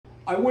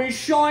I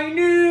wish I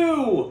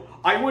knew.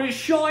 I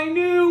wish I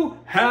knew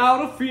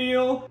how to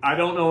feel. I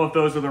don't know if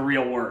those are the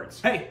real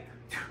words. Hey,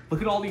 look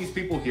at all these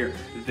people here.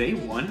 They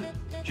won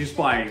just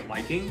by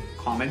liking,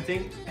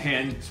 commenting,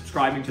 and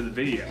subscribing to the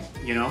video,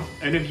 you know?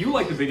 And if you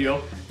like the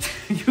video,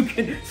 you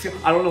can,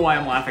 I don't know why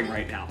I'm laughing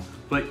right now,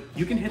 but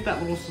you can hit that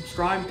little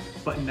subscribe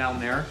button down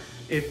there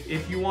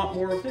if you want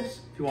more of this,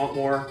 if you want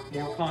more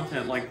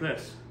content like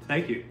this.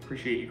 Thank you,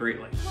 appreciate you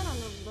greatly. Went on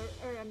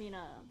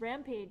a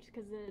rampage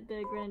because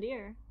the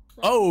Grenadier.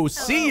 So. Oh,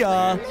 see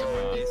ya!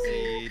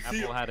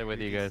 Apple had it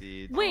with you guys.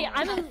 Wait,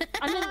 I'm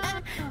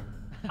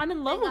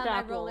in love with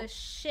Apple. Roll is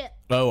shit.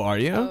 Oh, are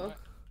you? Oh.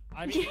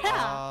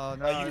 Yeah.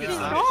 No, He's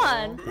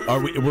gone.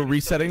 We're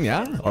resetting?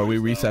 Yeah? Are we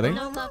resetting?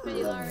 No love for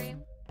you, Laurie.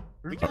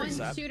 We're going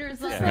shooters.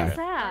 This is so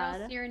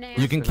sad.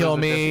 You can kill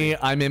me.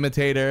 I'm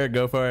Imitator.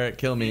 Go for it.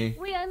 Kill me.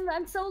 Wait,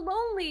 I'm so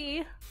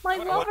lonely. My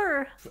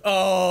lover.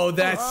 Oh,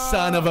 that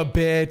son of a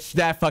bitch.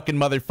 That fucking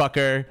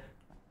motherfucker.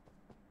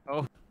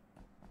 Oh.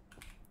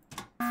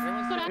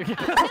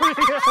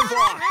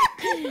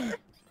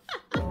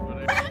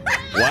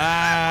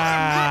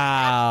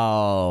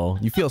 Wow.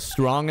 You feel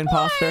strong,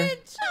 imposter?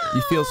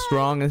 You feel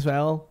strong as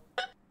well?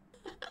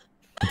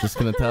 I'm just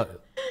gonna tell.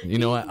 You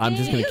know what? I'm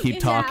just gonna keep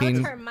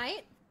talking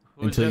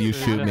until you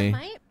shoot me.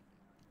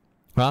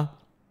 Huh?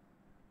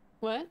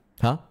 What?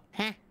 Huh?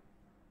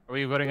 Are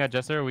we voting at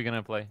Jester or are we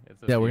gonna play?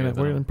 Yeah, we're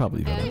gonna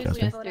probably vote at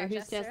Jester.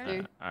 Who's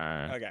Jester?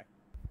 Alright. Okay.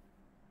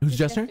 Who's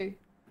Jester?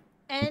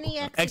 Any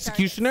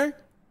Executioner?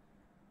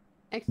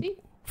 Exy?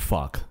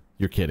 Fuck.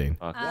 You're kidding.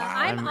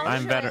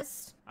 I'm better.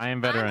 I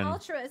am veteran. I'm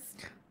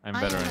altruist. I'm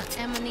veteran.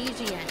 I'm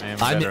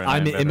amnesian.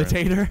 I'm an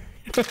imitator.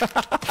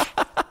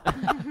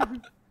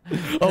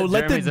 Oh,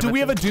 do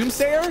we have a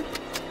doomsayer?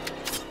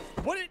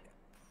 What?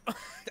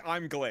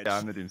 I'm glitched. Yeah,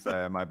 I'm the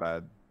doomsayer. My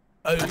bad.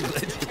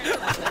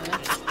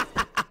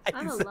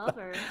 I'm a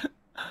lover.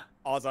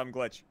 Oz, I'm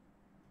glitch.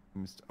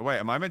 Wait,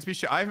 am I meant to be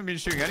shooting? I haven't been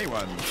shooting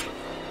anyone.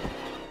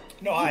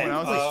 No, Someone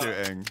else is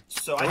shooting.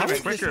 So I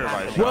have quicker if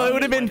I shot. Well, it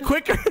would have been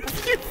quicker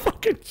if you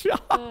fucking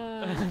shot.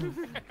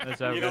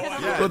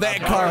 Well,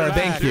 that car.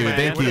 Thank you.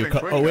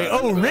 Oh wait.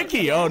 Oh,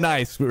 Ricky. Oh,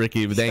 nice,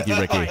 Ricky. Thank you,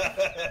 Ricky.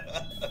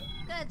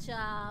 Good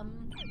job.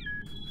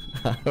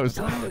 I was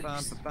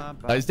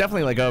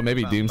definitely like, oh,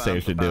 maybe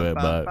Doomsayer should do it,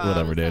 but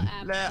whatever, dude.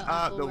 Let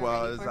up the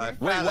walls. Wait,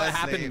 what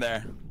happened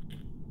there?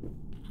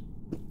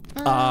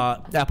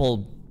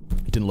 Apple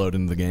didn't load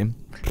into the game.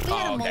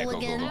 Oh, okay,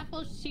 cool.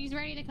 Apple, she's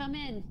ready to come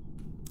in.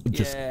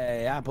 Just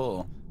Yay,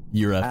 Apple.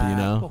 Europe, you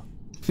know?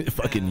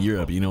 Fucking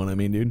Europe, you know what I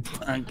mean, dude?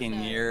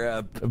 Fucking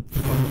Europe.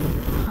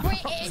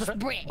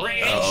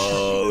 British.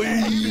 Oh,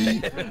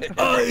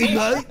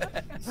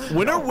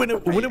 when are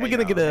we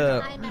gonna get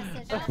a?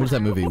 What was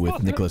that movie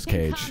with Nicolas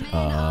Cage?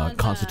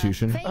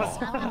 Constitution.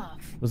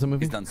 What's that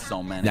movie? He's done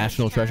so many.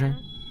 National Treasure.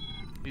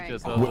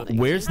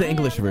 Where's the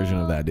English version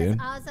of that,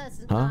 dude? Huh?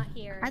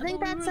 I think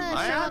that's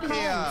Sherlock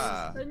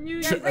Holmes.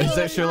 Is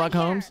that Sherlock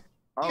Holmes?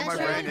 Oh, my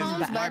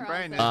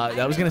brain is.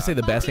 I was gonna say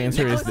the best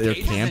answer is they're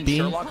campy.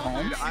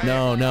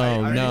 No.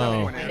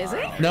 Is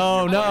it?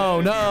 No.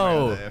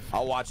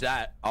 I'll watch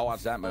that. I'll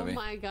watch that movie. Oh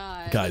my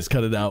god. Guys,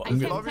 cut it out. I'm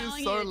telling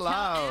so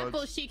loud.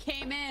 Apple, she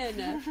came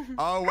in.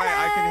 Oh wait,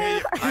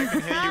 I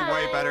can hear you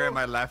way better in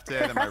my left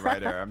ear than my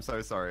right ear. I'm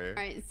so sorry. All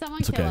right,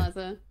 someone kill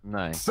Ozza.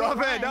 Nice. Stop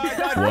it! No.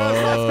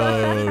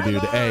 Whoa,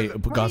 dude. Hey,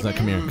 Gosna,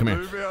 come here. Come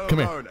here.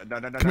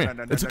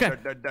 It's okay.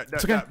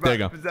 It's okay. There you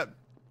go.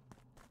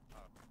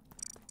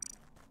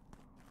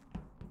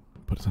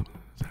 Put something in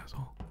his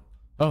asshole.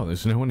 Oh,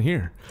 there's no one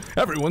here.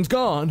 Everyone's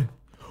gone.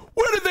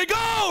 Where did they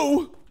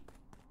go?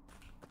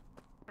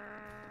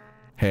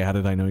 Hey, how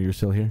did I know you're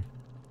still here?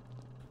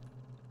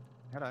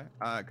 Hello.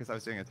 Because I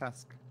was doing a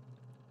task.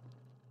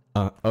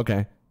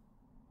 Okay.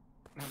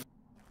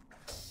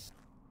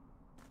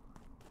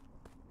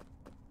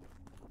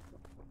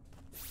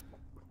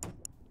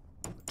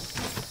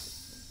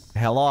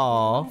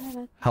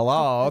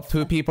 Hello.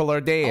 2 people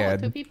are dead.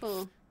 Oh, 2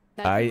 people.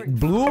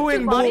 Blue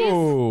and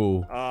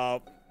blue.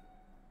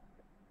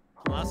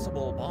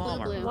 Possible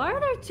bomber. Why are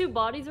there 2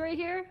 bodies right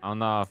here? I'm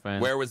not a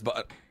fan. Where was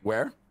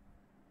where?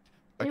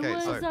 It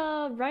was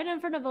right in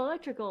front of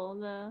electrical.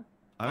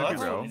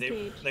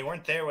 They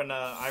weren't there when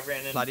I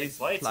ran into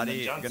these lights.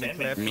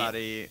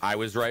 I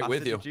was right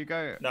with you. Did you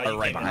go? No, you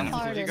right behind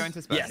Did you go into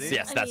Spessy?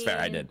 Yes, that's fair.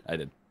 I did.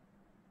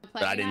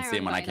 But I didn't see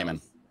him when I came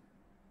in.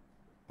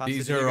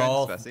 These are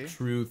all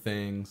true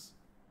things.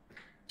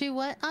 Do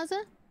what,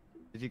 Ozza?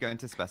 Did you go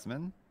into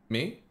Specimen?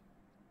 Me?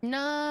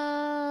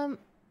 No.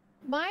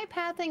 My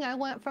pathing, I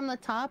went from the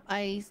top.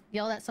 I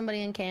yelled at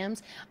somebody in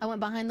cams. I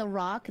went behind the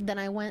rock. Then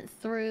I went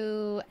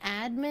through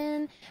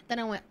admin. Then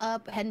I went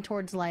up, heading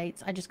towards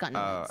lights. I just got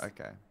noise. Oh,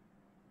 okay.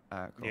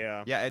 Cool.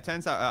 Yeah, it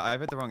turns out I've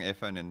had the wrong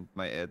earphone in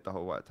my ear the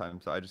whole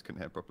time, so I just couldn't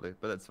hear properly.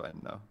 But that's fine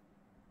now.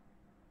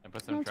 I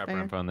put some trapper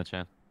info in the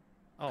chat.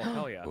 Oh,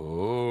 hell yeah.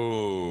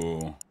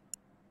 Ooh.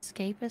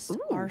 Escapist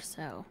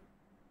Arso.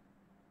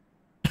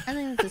 I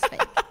think this is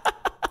fake.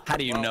 How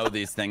do you know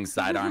these things,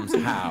 Sidearms?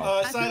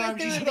 How?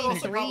 Sidearms, you should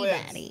also probably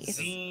have baddies.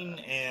 seen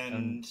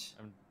and...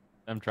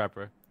 I'm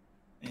Trapper.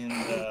 and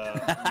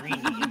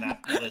Rini in that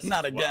list.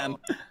 Not again.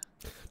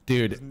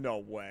 Dude. There's no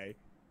way.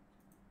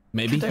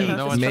 Maybe he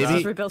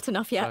maybe rebuilt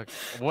enough yet.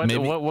 What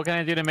can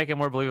I do to make it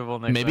more believable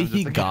next maybe time?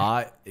 he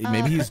got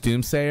maybe he's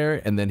Doomsayer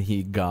and then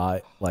he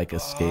got like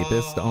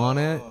escapist on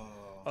it.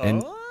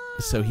 And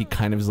so he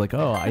kind of is like,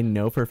 oh, I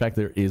know for a fact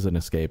there is an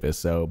escapist.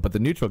 So but the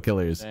neutral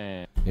killers,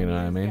 you know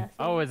what I mean?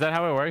 Oh, is that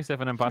how it works?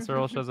 If an imposter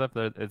role shows up,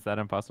 it's that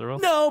imposter role?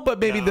 No, but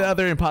maybe the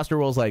other imposter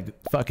roles like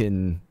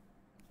fucking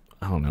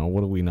I don't know,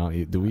 what do we not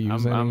do we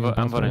use I'm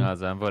voting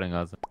Ozzy. I'm voting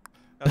Ozzy.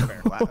 That's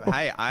fair.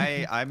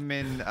 Hey, I'm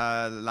in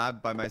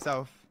lab by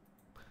myself.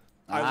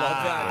 I love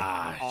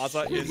that.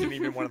 Ozzy isn't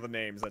even one of the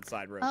names that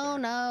side row. Oh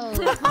no.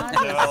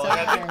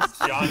 I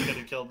think John could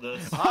have killed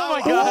this. Oh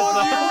my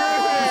god.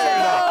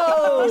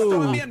 Who's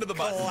throwing me under the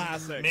bus?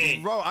 Classic. Me.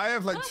 Bro, I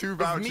have like 2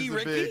 vouchers me, of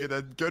Ricky? big in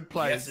a good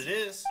place. Yes, it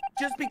is.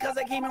 Just because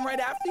I came in right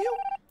after you?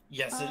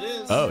 Yes, it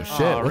is. Oh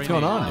shit, what's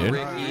going on, dude?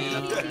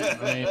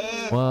 Ricky.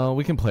 Well,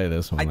 we can play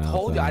this one. I out,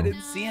 told you I though.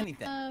 didn't see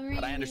anything.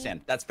 But I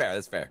understand. That's fair.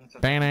 That's fair.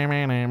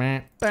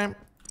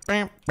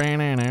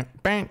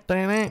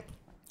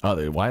 Oh,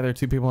 dude, why are there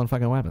 2 people on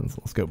fucking weapons?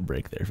 Let's go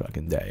break their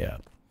fucking day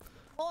up.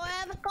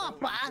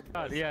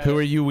 Who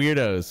are you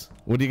weirdos?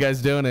 What are you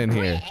guys doing in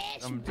here?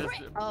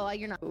 Oh,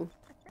 you're not.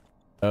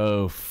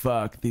 Oh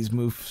fuck, these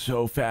move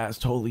so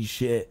fast. Holy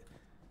shit.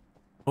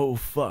 Oh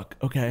fuck.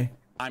 Okay.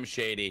 I'm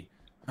shady.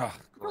 Oh,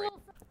 great.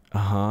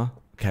 Uh-huh.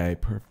 Okay,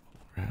 purple,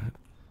 red.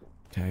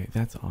 Okay,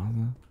 that's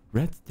awesome.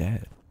 Red's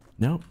dead.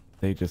 Nope,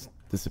 they just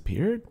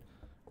disappeared?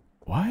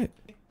 What?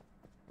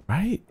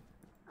 Right?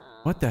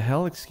 What the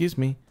hell? Excuse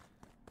me.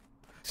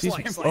 Excuse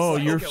me. Oh,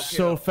 you're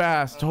so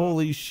fast.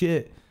 Holy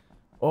shit.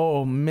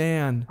 Oh,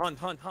 man. Hunt,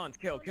 kill, hunt,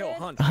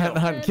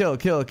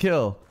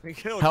 Kill.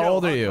 How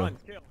old are you?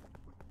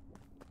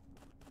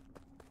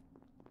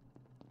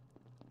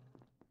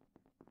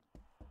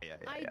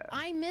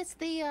 I missed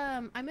the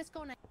I missed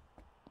going.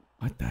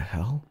 What the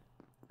hell?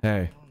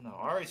 Hey. Oh no,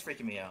 Ari's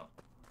freaking me out.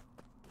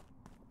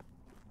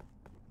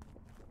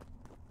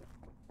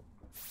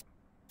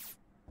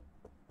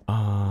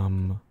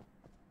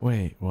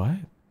 Wait, what?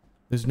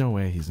 There's no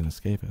way he's an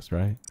escapist,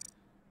 right?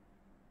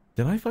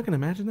 Did I fucking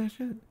imagine that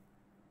shit?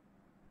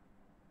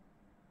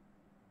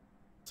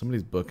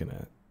 Somebody's booking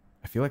it.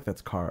 I feel like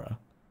that's Kara.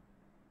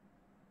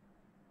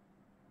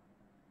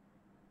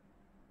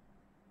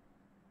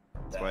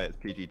 That's why it's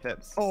PG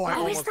tips. Oh, I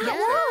almost is that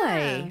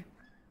why?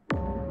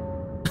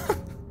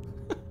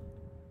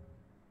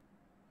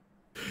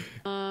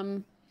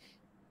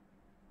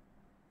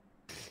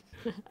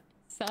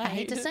 I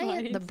hate to say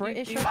it, the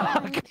British are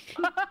back.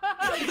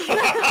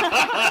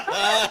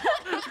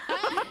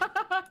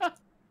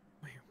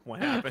 What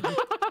happened?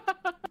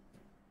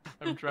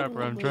 I'm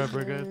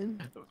Trapper, guys.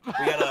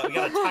 We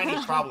got a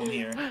tiny problem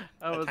here.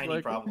 A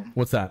tiny problem.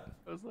 What's that?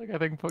 I was like, I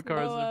think put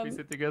cars and piece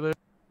it together.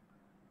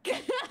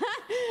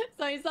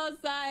 So he's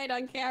outside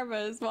on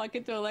cameras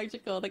walking to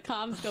electrical, the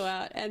comms go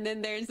out, and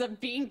then there's a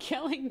bean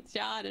killing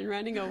John and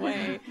running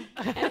away.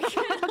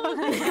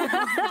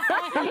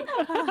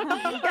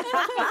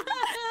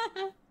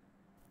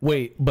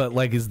 Wait, but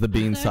like is the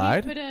bean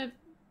side?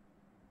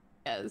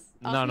 Yes.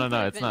 No,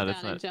 it's not.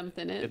 It's not. Jumped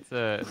in it.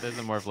 There's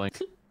a morph link.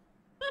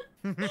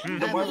 The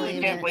morph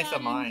can't place a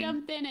mine.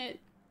 Jumped in it.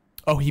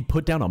 Oh, he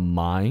put down a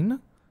mine?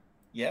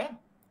 Yeah.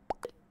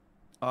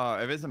 Oh,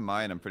 if it's a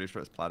mine, I'm pretty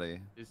sure it's Platy.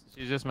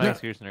 She's just my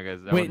executioner,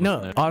 guys. Wait,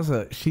 no,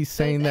 also, she's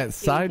saying that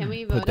side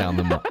put down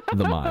the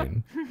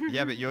mine.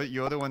 Yeah, but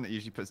you're the one that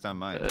usually puts down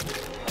mine.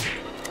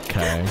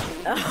 Okay.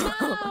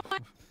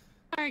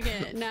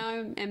 Target. Now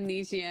I'm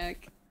amnesiac.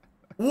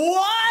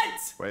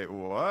 What? Wait,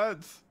 what?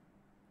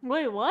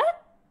 Wait,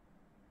 what?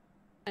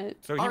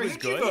 So he Ari, was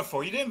who'd you good? vote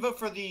for? You didn't vote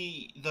for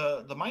the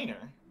miner.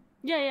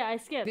 Yeah, I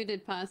skipped. Who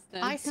did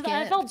pasta? I Because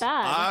I felt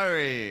bad.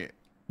 Ari.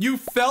 You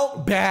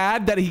felt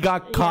bad that he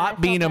got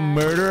caught being a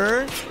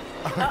murderer?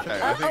 Okay,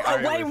 I think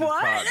Ari wait, was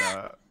what? his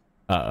partner.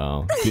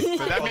 Uh-oh.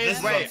 But that means,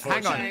 this wait, is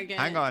hang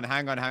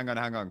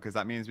unfortunate. on, because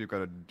that means we've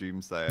got a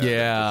Doomsayer.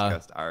 Yeah.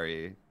 Discussed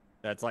Ari.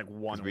 That's like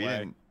one We way.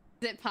 didn't.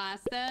 Is it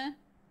pasta?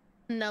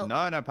 No.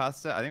 No,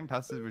 Pasta. I think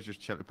Pasta was just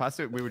chilling.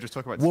 Pasta, we were just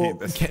talking about Well,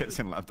 seeing this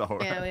in lab the whole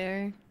Yeah, time. we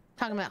were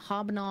talking about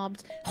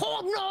hobnobs.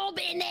 Hobnob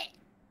in it.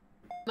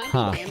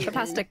 Huh. The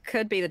pasta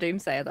could be the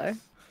Doomsayer, though.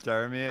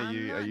 Jeremy, are I'm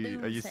you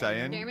not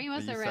saying? Jeremy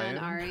was Are you around saying?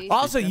 Ari.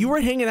 Also, you were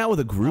hanging out with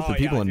a group Oh, of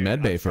people yeah, in dude,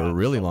 Medbay I've for a shot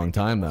really so long many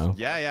time, people. though.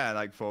 Yeah,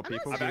 like 4 people.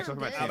 We were talking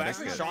about I've Team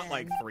actually Biscuit. shot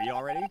like 3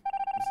 already.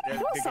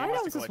 I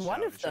was just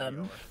one of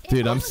them.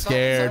 Dude, I'm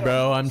scared,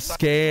 bro. I'm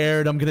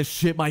scared. I'm gonna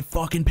shit my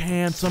fucking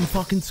pants. I'm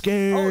fucking Oh,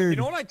 scared. you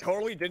know what I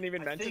totally didn't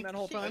even mention that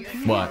whole time?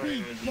 What?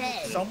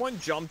 Someone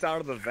jumped out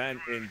of the vent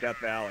in Death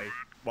Valley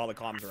while the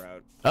comms are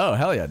out. Oh,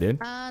 hell yeah, dude.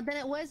 Then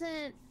it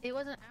wasn't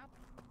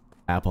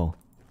Apple.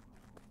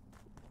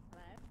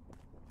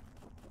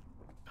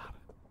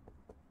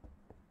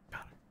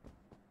 Got it.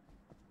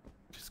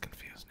 Just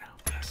confused now.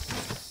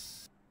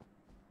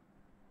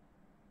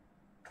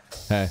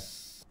 Hey.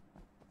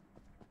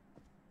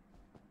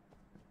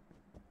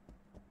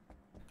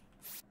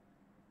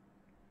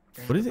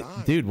 What is it?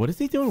 Dude, what is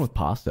he doing with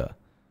pasta?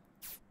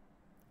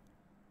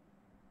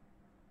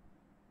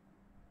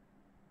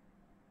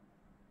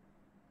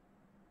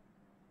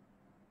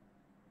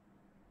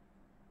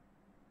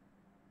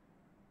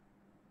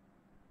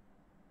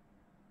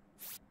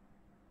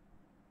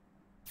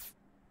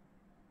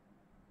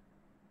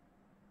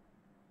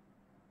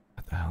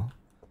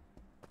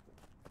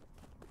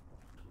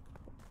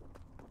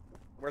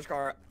 Where's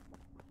Cara?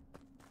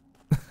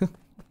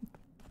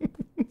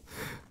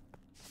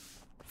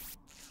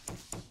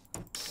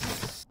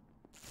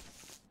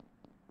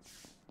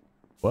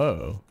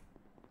 Whoa.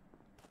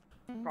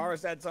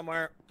 Cara's dead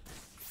somewhere.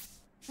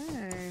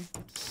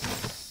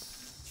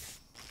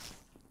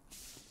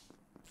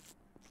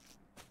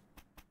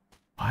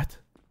 What?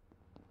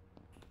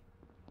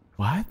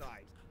 What?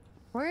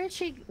 Where is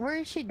she? Where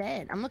is she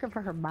dead? I'm looking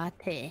for her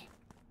body.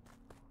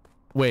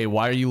 Wait,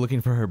 why are you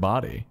looking for her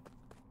body?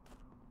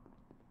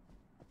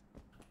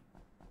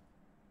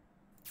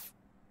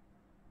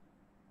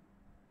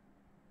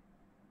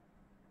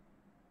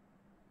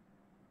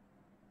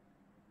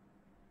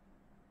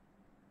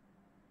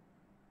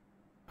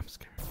 I'm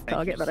scared.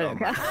 I'll get better.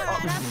 I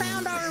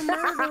found our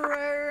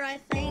murderer, I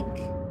think.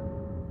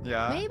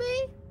 Yeah.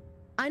 Maybe?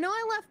 I know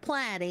I left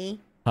Platty.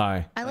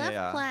 Hi. I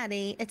left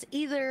Platty. It's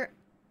either...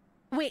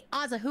 Wait,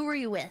 Ozza, who were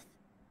you with?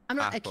 I'm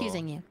not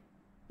accusing you.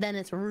 Then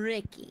it's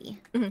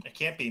Ricky. It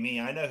can't be me.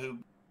 I know who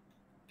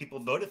people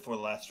voted for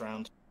last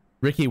round.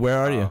 Ricky, where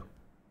are you?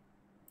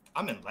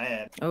 I'm in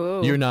lab.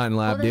 Oh. You're not in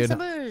lab, dude.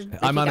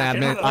 I'm on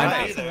admin.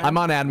 I'm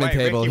on admin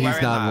table. Ricky, he's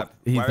not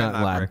in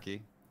lab.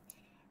 Ricky?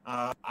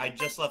 I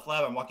just left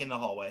lab. I'm walking in the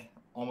hallway.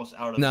 Almost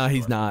out of No,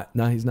 he's not.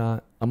 No, he's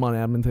not. I'm on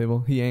admin table.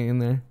 He ain't in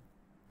there.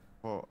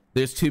 Well,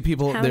 there's 2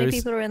 people. How many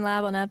people are in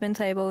lab on admin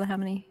table? How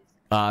many?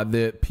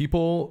 The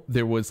people,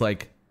 there was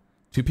like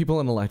 2 people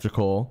in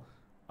electrical.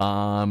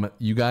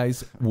 You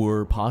guys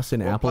were Pasta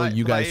and Apple.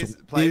 You guys,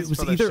 it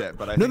was either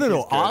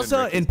no.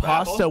 Ozza and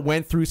Pasta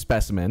went through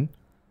specimen.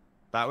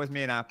 That was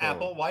me and Apple.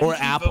 Apple. Why did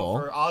you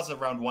vote for Ozza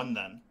round 1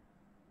 then?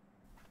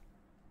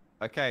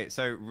 Okay,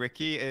 so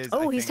Ricky is.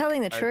 Oh, he's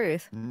telling the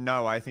truth.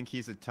 No, I think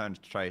he's a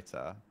turned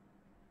traitor.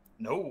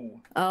 No.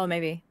 Oh,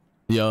 maybe.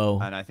 Yo.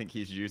 And I think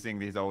he's using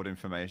these old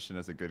information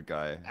as a good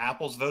guy.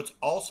 Apple's votes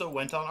also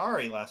went on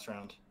Ari last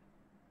round.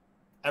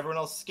 Everyone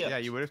else skipped. Yeah,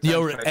 you would have.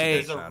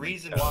 There's a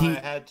reason why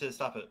I had to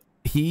stop it.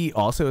 He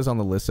also is on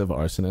the list of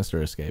arsonist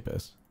or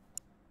escapist.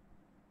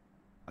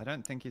 I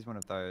don't think he's one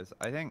of those.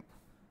 I think.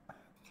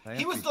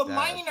 He was the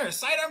miner.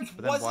 Sidearms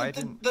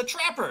wasn't the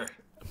trapper.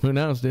 Who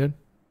knows, dude?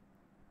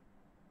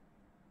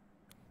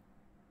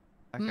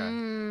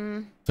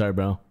 Okay. Sorry,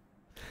 bro.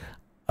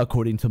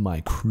 According to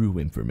my crew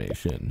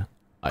information,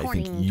 I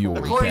think you're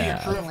According to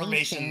crew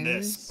information,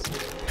 this.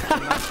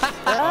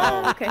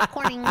 Okay.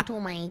 According to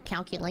my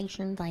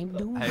calculations, I'm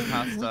doing. Hey,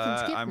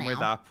 Pasta, I'm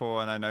with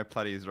Apple, and I know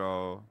Platty's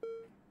role.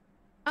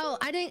 Oh,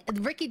 I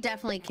didn't. Ricky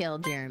definitely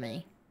killed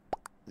Jeremy.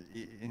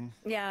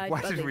 Yeah.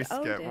 Why did we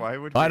skip? Why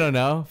would? I don't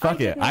know.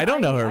 Fuck it. I don't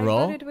know her I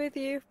role. voted with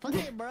you. Fuck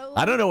it, bro.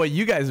 I don't know what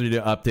you guys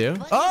are up to.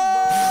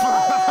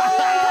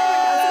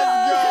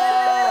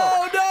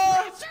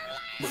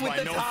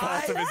 By no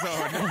fault of his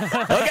own.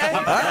 Okay.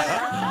 All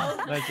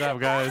right. Nice job,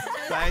 guys.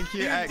 Thank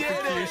you,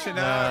 Executioner.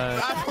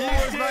 Apple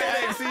was my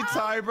XE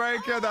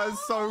tiebreaker. That's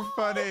so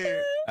funny.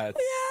 That's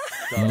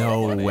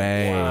No funny.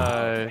 way.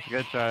 Wow.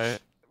 Good try.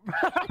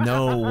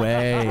 No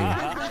way.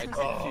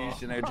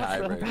 Executioner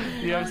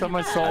tiebreaker. You have so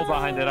much soul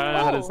behind it. I don't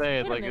know how to say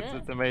it. Like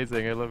it's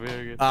amazing. I love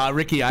hearing it.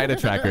 Ricky, I had a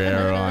tracker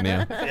error on you.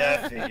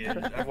 Yeah, I figured.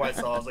 Everyone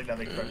saw. I was like, that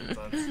makes perfect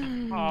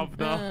sense. Oh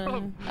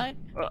no.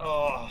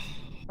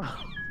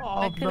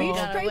 Oh, Reach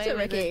straight to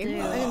Ricky.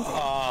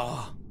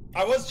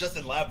 I was just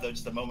in lab though,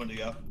 just a moment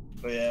ago.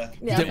 But yeah.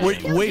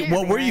 Wait,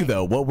 what were you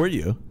though? What were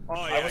you? Oh,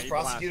 yeah, I was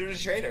prosecutor and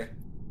trader.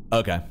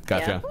 Okay,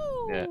 gotcha.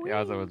 Yeah,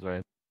 Yaza was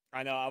right.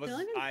 I know.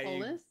 I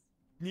Police?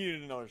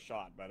 needed another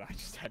shot, but I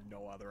just had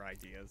no other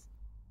ideas.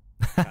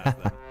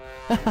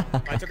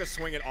 I took a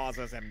swing at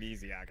Ozza's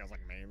amnesiac. I was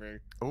like, maybe.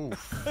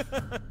 Oof.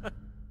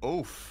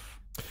 Oof.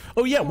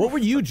 Oh yeah, what were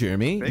you,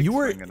 Jeremy? Big You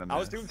were. swing and a I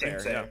was miss. doing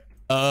fair. Yeah.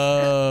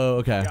 Oh,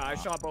 okay. Yeah, I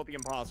shot both the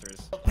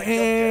imposters.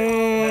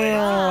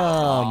 Damn,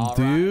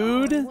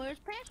 dude.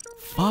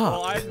 Fuck.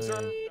 Well, I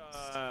observed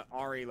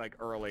Ari like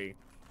early,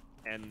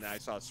 and I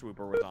saw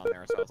Swooper was on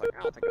there, so I was like,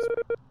 I'll take a swing.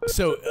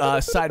 So,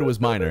 Side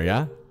was minor,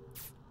 yeah?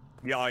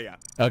 Yeah, oh, yeah.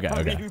 Okay, I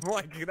okay. mean,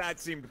 like, that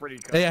seemed pretty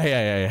cool.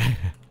 Yeah.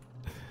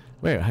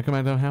 Wait, how come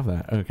I don't have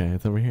that? Okay,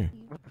 it's over here.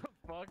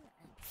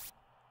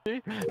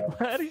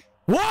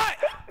 What?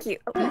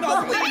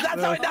 No, please,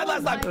 that's not.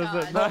 That's not.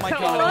 Oh my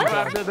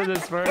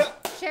god.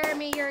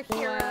 Jeremy, you're a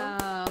hero.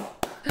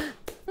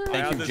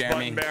 Thank you,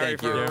 Jeremy.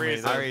 Thank you.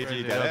 Ari, you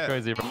did it.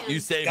 Crazy. You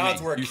saved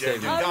God's me. work, You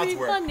saved me. Jeremy. That'd be God's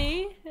work.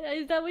 funny.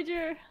 Is that what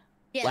you're...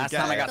 Yeah, Last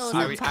time I got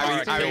Harry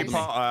Potter. Harry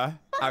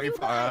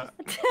Potter.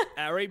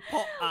 Harry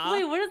Potter.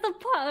 Wait, where does the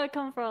pot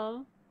come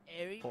from?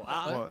 Harry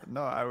Well,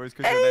 no, I was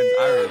because your name's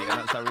Ari, and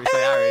that's how we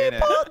say Ari,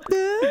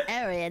 innit?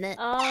 Harry, innit?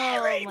 Oh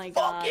my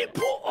god.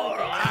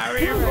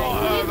 Harry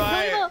Potter,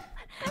 mate.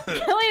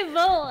 Can we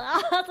vote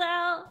us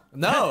out?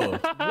 No.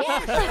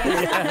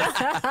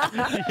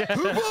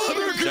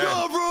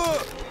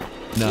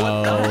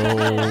 No.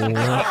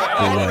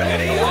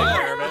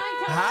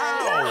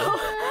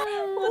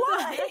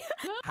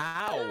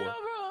 How?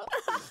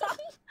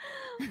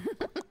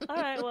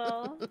 Alright,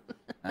 well.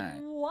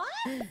 Alright. What?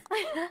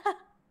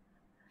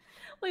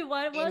 Wait,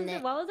 why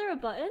was there a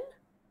button?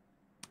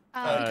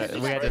 Because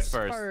we had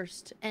dispersed.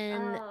 dispersed,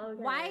 and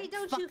Why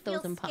don't you fuck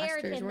feel those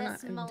scared imposters. in We're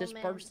this not moment,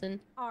 dispersing.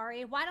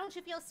 Ari? Why don't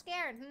you feel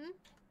scared?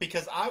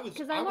 Because I wasn't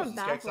scared because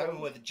I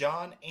baffled. went with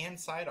John and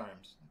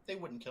sidearms. They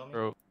wouldn't kill me.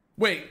 Bro.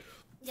 Wait,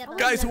 Yeah,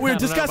 guys, we're I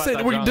don't know about discussing.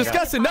 that We're drunk guy.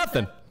 discussing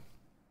nothing.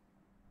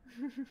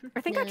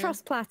 I think I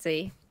trust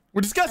Platty.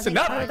 We're discussing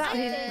nothing. That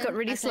he's got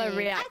really slow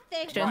reactions.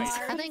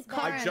 I think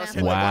I just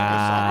hit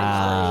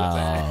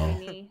Wow.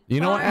 You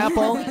know what,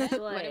 Apple?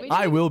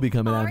 I will be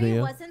coming after Ari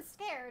you. wasn't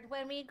scared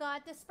when we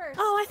got dispersed.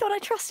 Oh, I thought I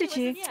trusted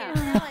you.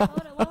 Yeah.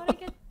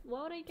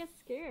 Why would I get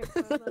scared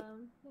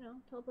from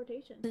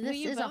teleportation? This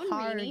is a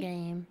hard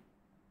game.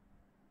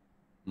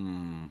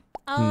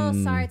 Oh,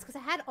 sorry. It's because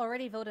I had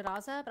already voted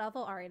Ozza, but I'll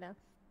vote Ari now.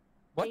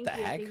 What the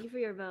heck? Thank you for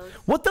your votes.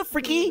 What the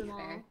freaky?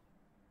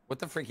 What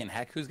the freaking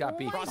heck? Who's got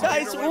beef?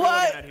 Guys,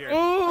 what?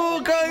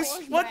 Oh, guys,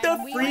 what the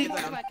freak?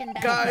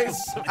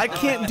 Guys, I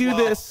can't do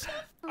this.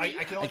 I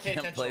can only pay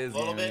attention a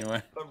little bit,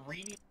 but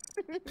reading.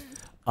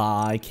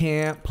 I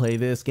can't play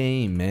this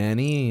game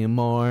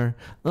anymore.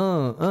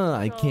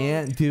 I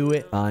can't do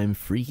it. I'm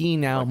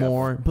freaking out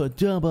more. I'm gonna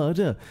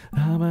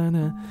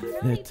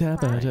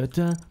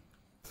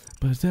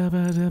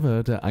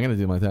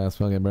do my task.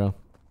 Fuck it, bro.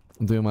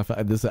 I'm doing my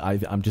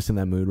I'm just in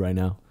that mood right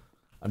now.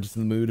 I'm just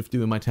in the mood of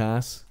doing my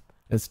tasks.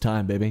 It's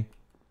time, baby.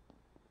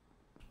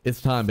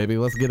 It's time, baby.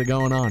 Let's get it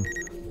going on.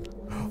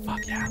 Oh, fuck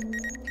yeah.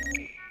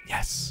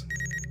 Yes.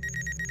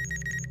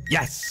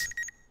 Yes.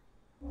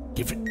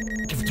 Give it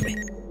to me.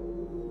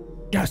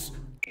 Yes.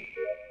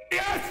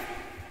 Yes.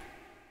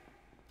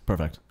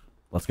 Perfect.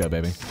 Let's go,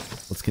 baby.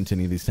 Let's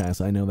continue these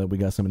tasks. I know that we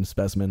got some in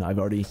specimen. I've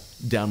already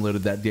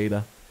downloaded that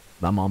data.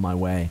 I'm on my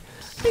way.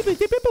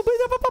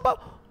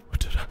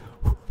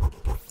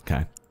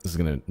 Okay. This is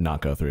gonna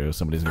not go through.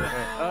 Somebody's gonna.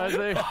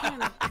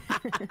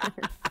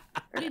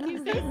 Did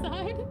you say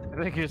side? I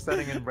think you're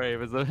setting in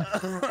brave, is it?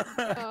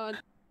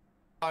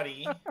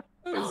 Body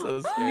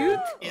So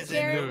is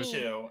in nude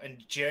too, and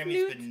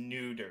Jeremy's been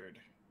neutered.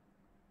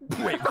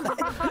 Wait.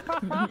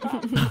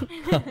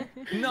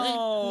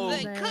 No.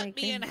 They cut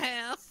me in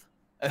half.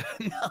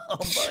 No,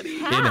 buddy.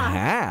 In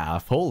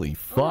half? Holy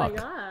fuck. Oh my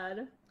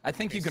god. I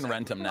think you can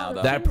rent them now,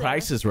 though. That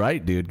Price is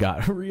Right, dude,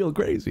 got real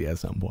crazy at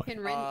some point. Can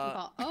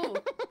rent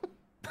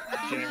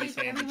Jeremy's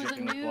hands are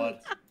dripping with blood.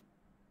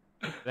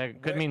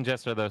 That could mean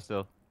Jester, though,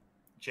 still.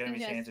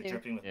 Jeremy's hands are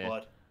dripping with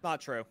blood.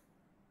 Not true.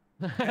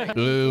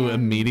 Ooh,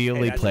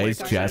 immediately plays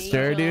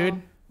Jester,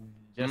 dude.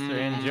 Jester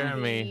and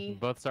Jeremy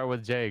both start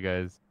with J,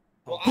 guys.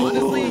 Well,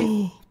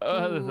 honestly,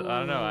 I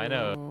don't know. I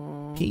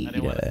know.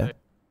 Peter.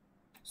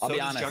 So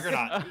does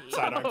Juggernaut.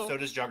 Sidearm. So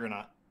does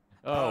Juggernaut.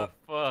 Oh,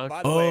 fuck.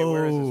 By the way,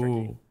 where is this,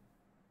 Ricky?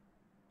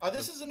 Oh,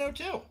 this is a no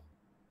 2.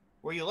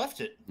 Where you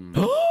left it.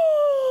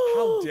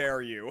 How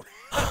dare you?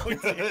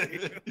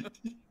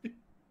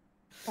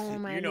 Oh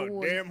my You know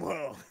lord. damn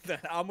well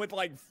that I'm with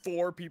like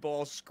 4 people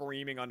all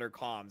screaming under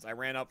comms. I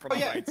ran up from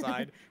the right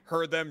side,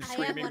 heard them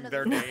screaming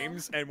their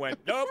names, and went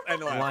nope,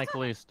 and left.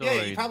 Likely story.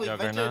 Yeah, you probably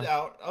vented Juggernaut.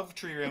 out of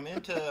tree room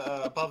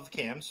into above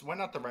cams,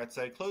 went out the right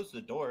side, closed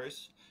the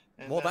doors.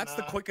 And Well, then, that's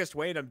the quickest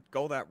way to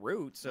go that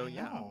route. So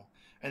yeah.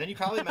 And then you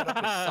probably met up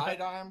with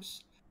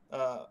sidearms.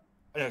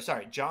 No,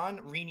 sorry, John,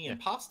 Rini, and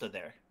Pasta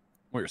there.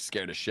 We were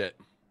scared as shit.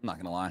 I'm not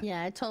gonna lie.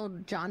 Yeah, I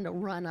told John to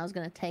run. I was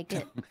gonna take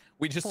it.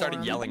 We just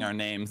started yelling our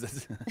names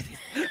as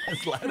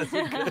loud as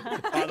we could.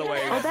 By the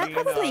way, Oh, they're Zine,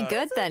 probably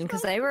good then,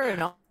 because they were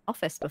in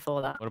office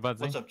before that. What about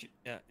Zine? What's up?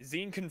 Yeah,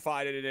 Zine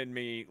confided in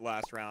me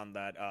last round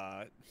that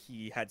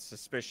he had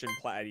suspicion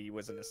Platty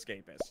was an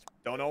escapist.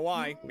 Don't know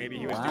why. Maybe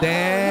he was.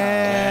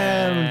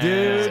 Damn,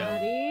 dude.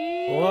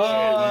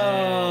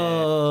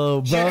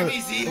 Whoa, bro.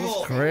 Jeremy's evil.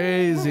 That's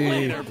crazy.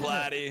 Later,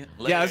 Platty.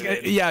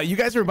 Yeah, you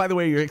guys are, by the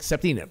way, you're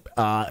accepting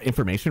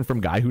information from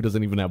guy who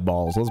doesn't even have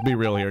balls. Let's be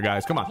real here,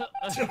 guys. Come on.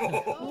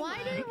 Why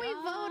didn't we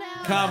vote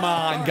out? Come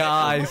on,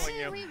 guys.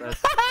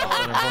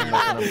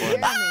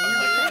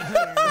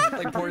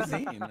 Like poor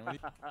Zine.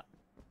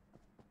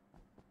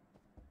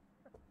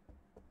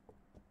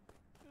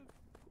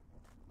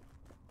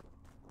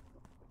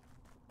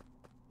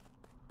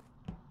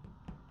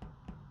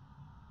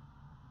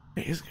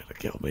 He's gonna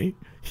kill me.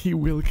 He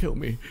will kill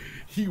me.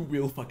 He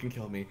will fucking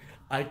kill me.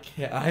 I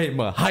can't. I am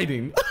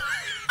hiding. I'm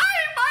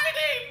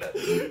hiding.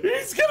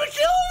 He's gonna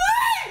kill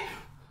me.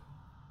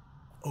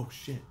 Oh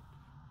shit.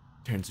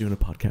 Taryn's doing a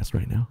podcast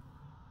right now.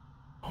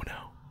 Oh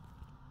no.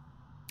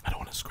 I don't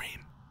want to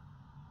scream.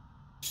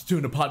 She's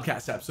doing a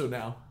podcast episode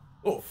now.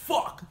 Oh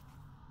fuck.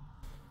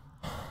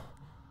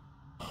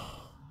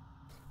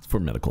 It's for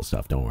medical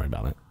stuff. Don't worry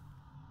about it.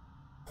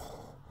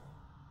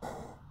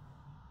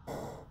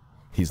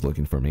 He's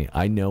looking for me.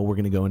 I know we're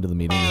gonna go into the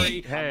meeting.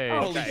 Hey.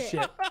 Holy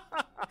shit.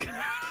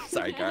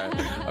 Sorry, Kyle.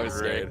 I was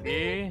scared.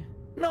 Ricky?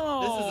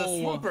 No. This is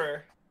a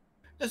swooper.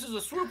 This is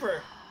a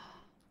swooper.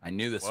 I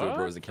knew the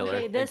swooper was a killer.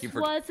 Okay, Thank this you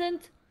for...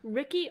 wasn't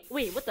Ricky.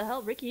 Wait, what the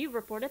hell? Ricky, you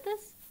reported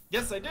this?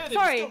 Yes, I did.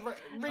 Sorry. It was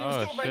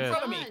still right in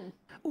front of me.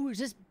 Ooh, is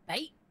this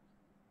bait?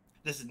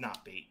 This is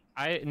not bait.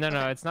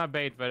 No, it's not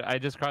bait, but I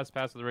just crossed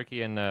paths with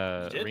Ricky and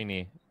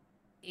Rini.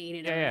 ate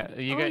it. Yeah.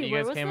 You guys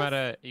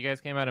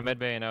came out of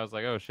medbay, and I was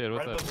like, oh shit,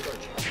 what's up?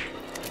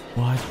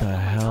 What the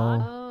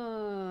hell?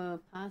 Oh,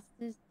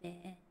 Pasta's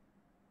dead.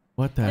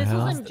 What the hell? This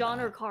wasn't John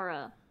or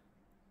Kara.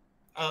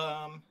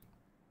 I'm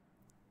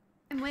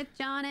with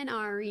John and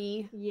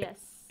Ari. Yes.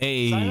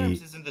 Hey.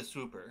 Sidearms isn't the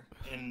swooper,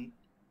 and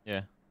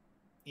yeah.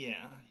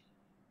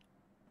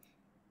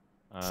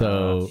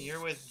 So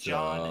you're with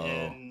John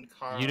and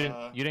Kara. You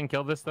didn't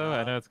kill this though.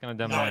 I know it's kind of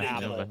dumb. No, I didn't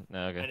kill it.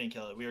 No, okay. I didn't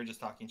kill it. We were just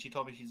talking. She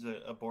told me she's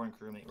a boring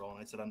crewmate role,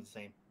 and I said I'm the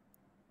same.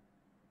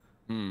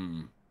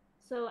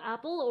 So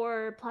Apple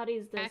or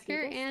Platy's the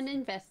hacker and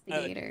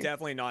investigator.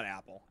 Definitely not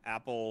Apple.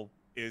 Apple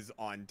is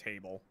on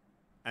table,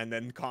 and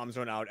then comms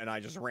went out, and I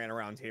just ran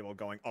around table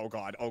going, "Oh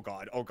god, oh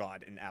god, oh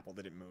god," and Apple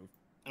didn't move.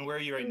 And where are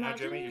you right now,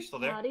 Jeremy? You're still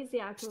there? Platy's the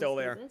actual Still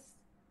there.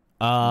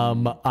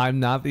 I'm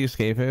not the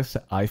escapist.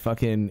 I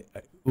fucking,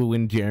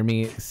 when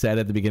Jeremy said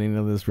at the beginning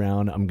of this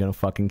round, I'm gonna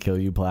fucking kill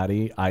you,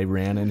 Platty, I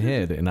ran and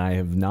hid, and I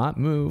have not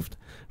moved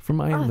from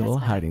my little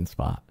hiding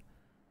spot.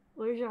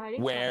 Where's your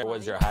hiding Where spot?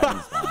 was your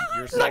hiding spot?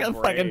 You're I'm not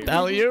gonna fucking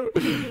tell you.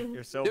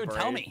 You're so Dude, brave,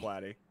 tell me.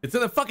 Platty. It's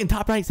in the fucking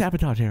top right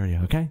sabotage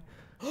area, okay?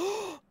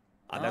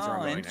 That's where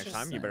I'm going next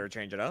time. You better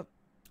change it up.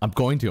 I'm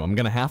going to. I'm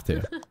gonna have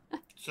to.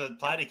 So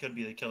Platty could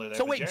be the killer there.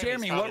 So but wait, Jeremy's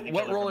Jeremy, probably the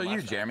what killer role from are you,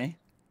 last time. Jeremy?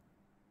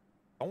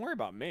 Don't worry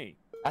about me.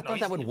 I thought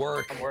that would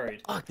work. I'm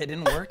worried. Fuck, that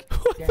didn't work.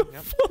 Don't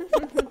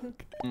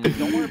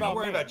worry I about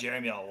worry me. about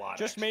Jeremy a lot.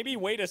 Just maybe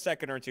wait a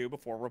second or two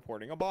before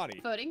reporting a body.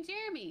 Voting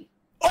Jeremy.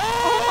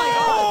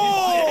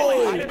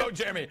 Oh! I didn't vote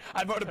Jeremy.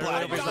 I voted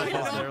Black.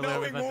 Not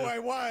knowing who I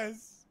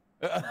was.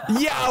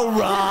 Yeah,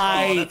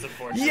 right. that's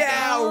unfortunate.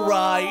 Yeah,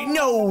 right.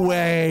 No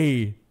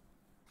way.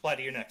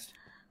 Platty, you're next.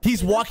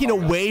 He's walking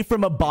away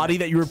from a body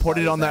that you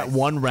reported on that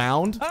one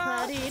round.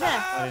 Platy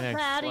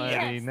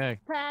next.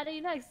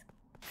 Platy next.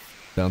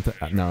 Don't.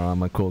 No,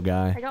 I'm a cool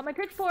guy. I got my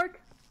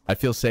pitchfork. I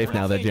feel safe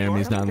now that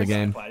Jeremy's not in the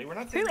game.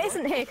 Who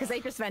isn't here because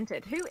they just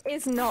vented? Who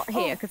is not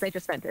here because they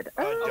just vented?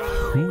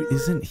 Who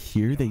isn't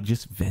here? They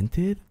just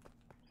vented?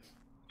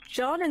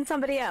 John and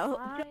somebody else.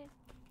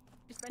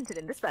 Just vented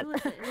in this vent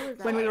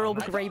when we were all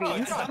with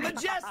rabies. I'm the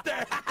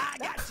Jester. I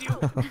got you.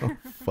 Oh,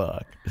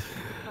 fuck.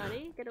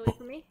 Platy, get away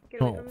from me.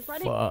 Get away from me,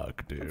 Platy.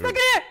 Fuck, dude. Fuck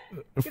it!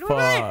 Get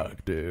away!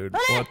 Fuck, dude.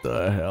 What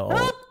the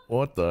hell?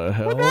 What the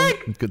hell?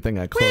 Good thing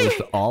I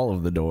closed all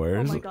of the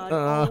doors. Oh my god.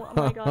 Oh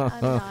my god.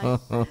 I'm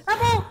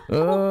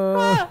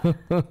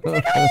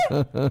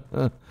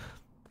dying.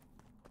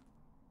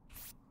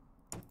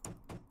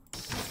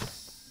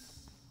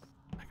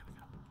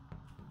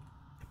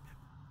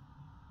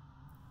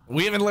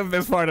 We haven't lived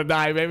this far to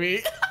die,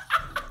 baby.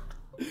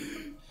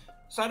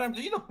 Sidearms,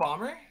 are you the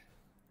bomber?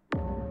 No,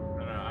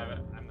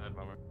 I'm not a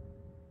bummer.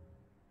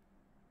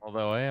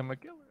 Although I am a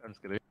killer. I'm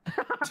just kidding.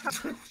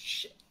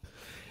 Shit.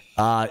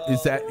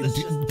 Is that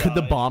could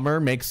the bomber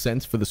make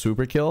sense for the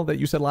super kill that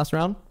you said last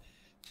round?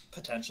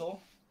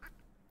 Potential.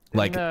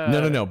 Like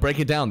no. Break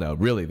it down though.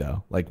 Really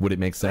though. Like, would it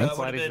make sense? It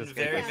would have been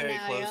very, very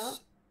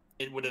close.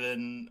 It would have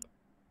been.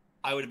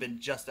 I would have been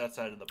just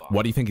outside of the bomb.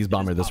 Why do you think he's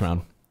bomber this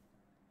round?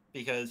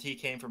 Because he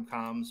came from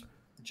comms.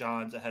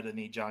 John's ahead of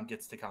me. John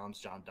gets to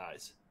comms. John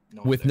dies.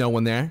 With no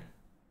one there.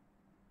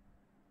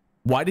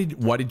 Why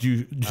did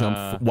you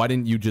jump? Why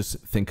didn't you just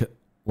think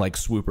like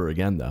swooper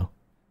again though?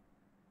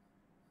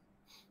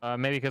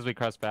 Maybe because we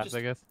crossed paths,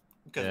 I guess.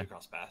 Because we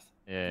crossed paths.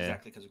 Yeah.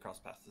 Exactly because we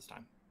crossed paths this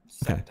time.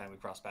 Second time we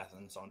crossed paths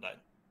and someone died.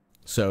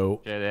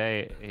 So. Yeah,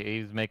 hey,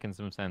 he's making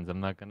some sense. I'm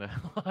not gonna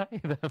lie.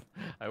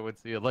 I would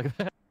see it like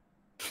that.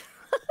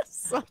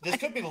 This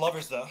could be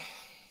lovers though,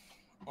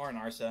 or an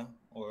Arsa,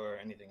 or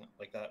anything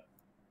like that.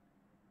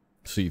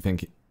 So you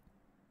think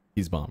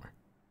he's bomber?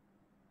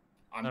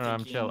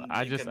 I'm chill.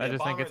 I just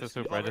think it's a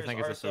super. I just think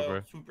it's a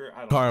super.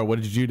 Kara,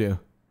 what did you do?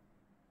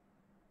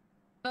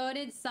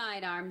 Voted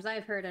sidearms.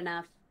 I've heard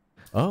enough.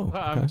 Oh, okay.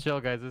 I'm chill,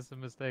 guys. This is a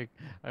mistake.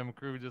 I'm a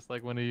crew just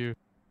like one of you.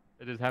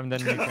 I just haven't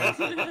done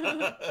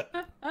anything.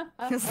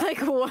 It's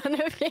like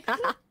one of you.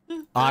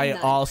 I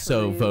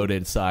also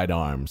voted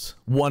sidearms.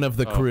 One of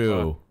the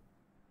crew.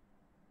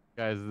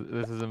 Guys,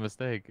 this is a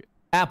mistake.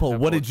 Apple,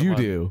 what did you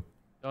do?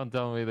 Don't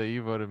tell me that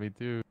you voted me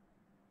too.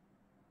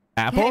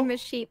 Apple? I'm a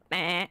sheep.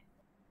 Meh.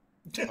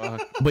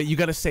 But you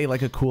gotta say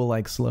like a cool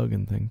like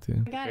slogan thing too.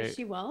 Oh my god, is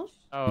she Welsh?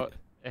 Oh,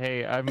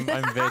 hey, I'm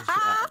veg.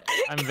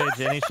 I'm veg.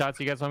 Any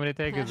shots you guys want me to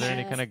take? Is there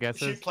any kind of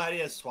guesses? Shoot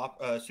Platty as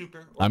swap,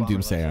 super. I'm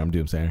Doomsayer. I'm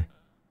Doomsayer.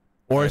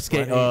 Or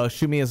escape.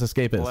 Shoot me as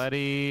escapist.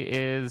 Letty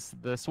is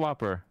the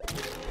swapper.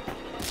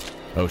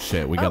 Oh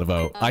shit, we gotta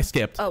vote. I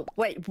skipped. Oh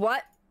wait,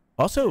 what?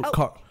 Also,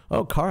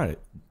 Kara,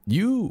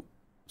 you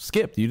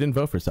skipped. You didn't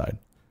vote for side.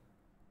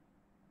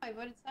 I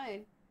voted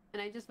side,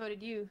 and I just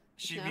voted you.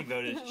 She No.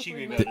 re-voted. She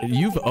re-voted.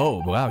 You've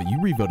wow,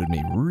 you re-voted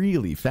me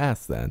really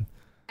fast then.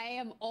 I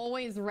am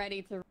always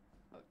ready to.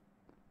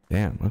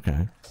 Damn.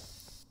 Okay.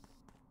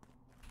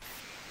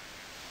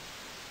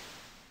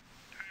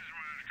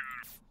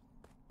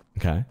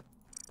 Okay.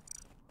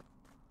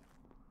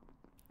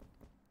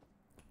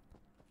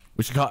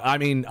 We should call. I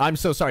mean, I'm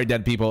so sorry,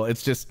 dead people.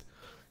 It's just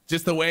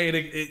the way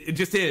it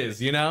just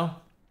is, you know.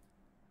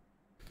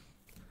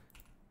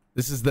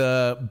 This is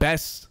the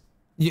best.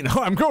 You know,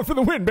 I'm going for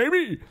the win,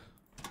 baby.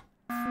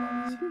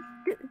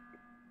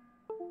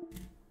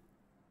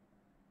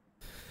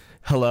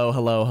 Hello,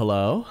 hello,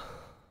 hello.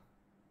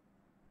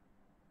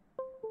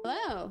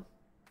 Hello.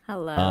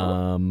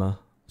 Hello.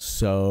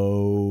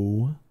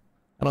 So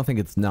I don't think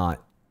it's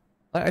not.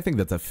 I think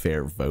that's a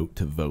fair vote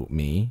to vote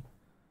me,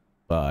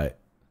 but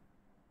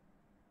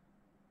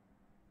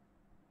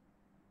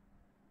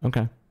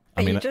okay.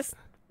 Are you just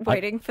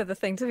waiting for the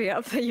thing to be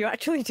up that you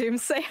actually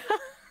doomsayer?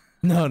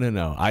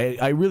 No.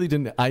 I really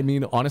didn't. I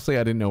mean, honestly,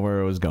 I didn't know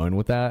where I was going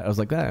with that. I was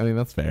like, that. I mean,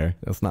 that's fair.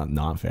 That's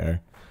not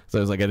fair. So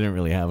I was like, I didn't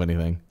really have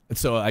anything.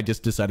 So I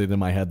just decided in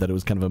my head that it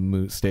was kind of a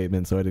moot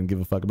statement. So I didn't give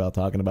a fuck about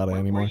talking about it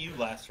anymore. Where were you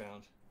last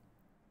round?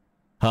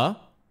 Huh?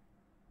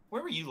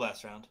 Where were you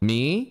last round?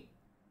 Me?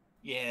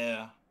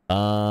 Yeah.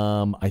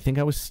 I think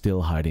I was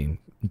still hiding,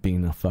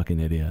 being a fucking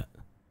idiot.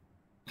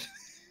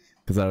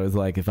 Because I was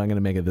like, if I'm gonna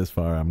make it this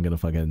far, I'm gonna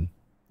fucking,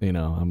 you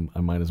know,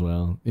 I might as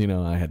well. You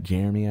know, I had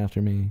Jeremy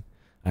after me.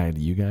 I had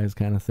you guys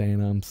kind of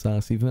saying I'm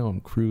sus, even though I'm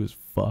crew as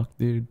fuck,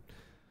 dude.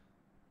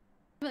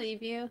 I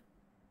believe you.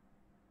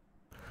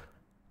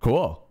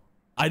 Cool.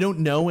 I don't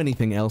know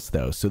anything else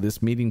though, so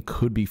this meeting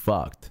could be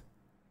fucked.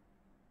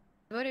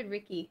 I voted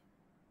Ricky.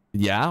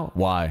 Yeah?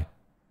 Why?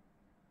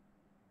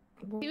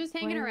 He was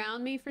hanging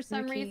around me for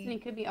some reason. He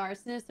could be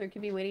arsonist or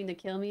could be waiting to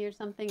kill me or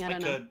something. I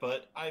don't know. I could,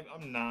 but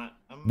I'm not.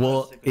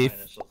 Well,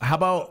 if how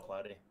about?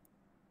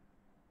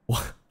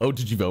 Oh,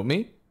 did you vote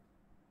me?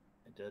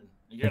 I did.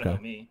 You gotta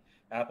vote me.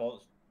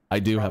 Apple. I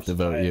do have to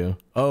vote you.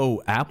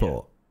 Oh,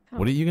 Apple. Yeah.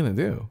 What are you gonna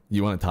do?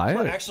 You want to tie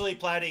it? Actually,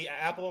 Platty,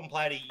 Apple and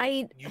Platty,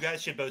 you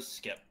guys should both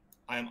skip.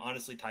 I am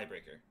honestly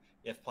tiebreaker.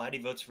 If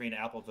Platty votes for me and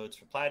Apple votes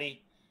for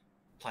Platty,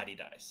 Platty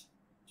dies.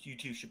 You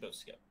two should both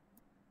skip.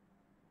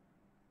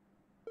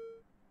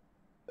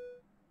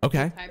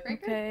 Okay.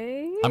 Tiebreaker?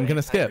 Okay. I'm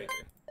gonna skip.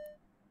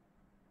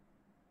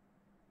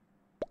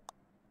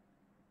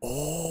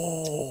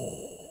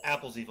 Oh.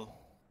 Apple's evil.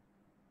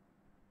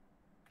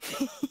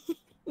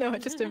 No, I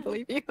just didn't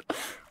believe you.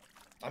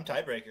 I'm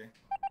tiebreaker.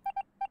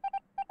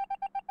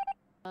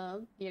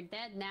 You're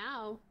dead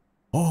now.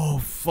 Oh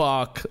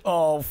fuck!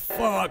 Oh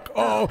fuck!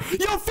 Oh,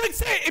 yo,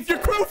 fix it! If your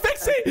crew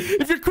fix it!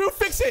 If your crew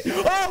fix it!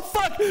 Oh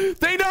fuck!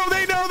 They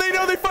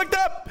know! They fucked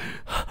up!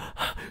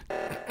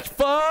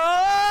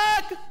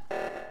 Fuck!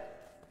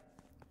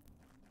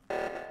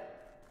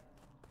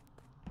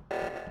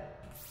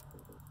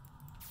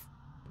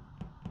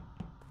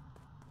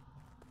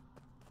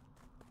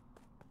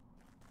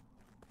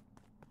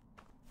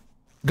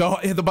 Go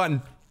hit the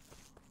button.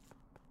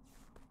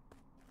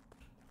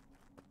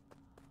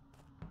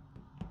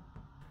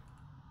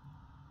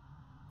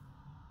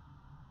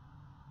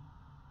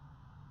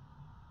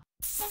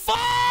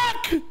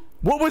 Fuck!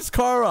 What was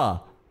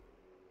Kara?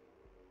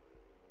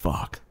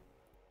 Fuck.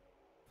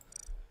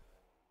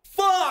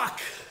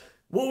 Fuck!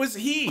 What was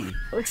he?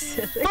 Oh,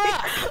 silly.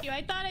 Fuck!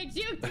 I thought I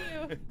juked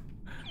you.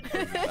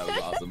 That was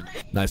awesome.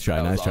 Nice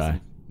try, nice try.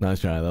 Awesome. Nice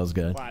try, that was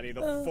good. Platty,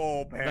 the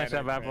full panic. Nice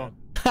job, Apple.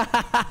 I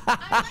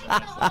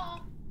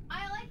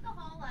like the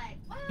whole like.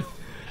 Well,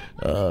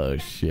 Oh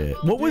shit.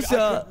 What Dude, was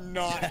I could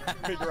not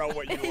figure out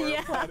what you were,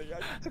 Yeah. Platty. I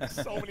took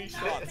so many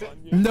shots on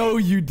you. No,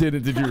 you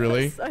didn't. Did you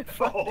really? So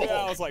funny.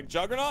 Yeah, I was like,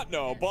 Juggernaut?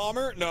 No.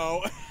 Bomber?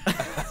 No.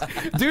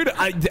 Dude,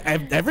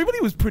 everybody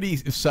was pretty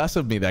sus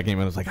of me that game.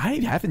 And I was like, I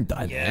haven't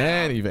done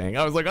anything.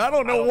 I was like, I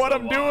don't know what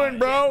I'm doing,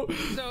 bro.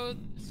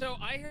 So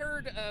I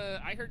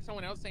heard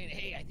someone else saying,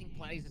 hey, I think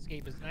Platty's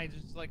escapist, and I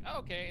just like, oh,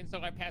 okay. And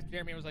so I passed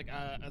Jeremy and was like,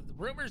 the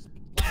rumors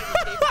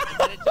Platty's escapist, and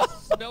then it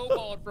just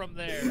snowballed from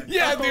there.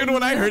 Yeah, dude,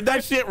 when I heard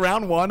that shit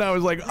round one, I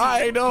was like,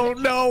 I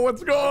don't know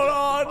what's going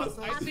on.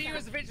 I see you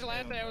as a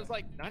vigilante. I was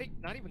like, not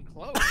even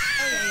close.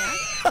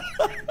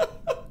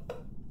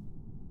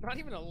 Not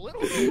even a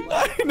little bit.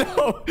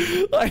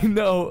 I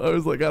know. I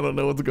was like, I don't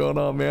know what's going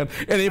on, man.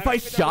 And if I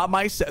shot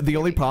myself, the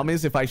only problem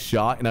is if I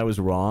shot and I was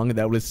wrong,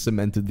 that would have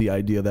cemented the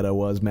idea that I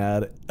was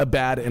bad,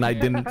 and I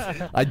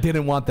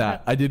didn't want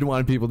that. I didn't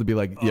want people to be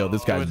like, yo,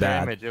 this guy's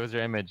bad. It was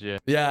your image, yeah.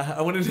 Yeah,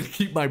 I wanted to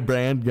keep my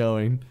brand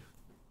going.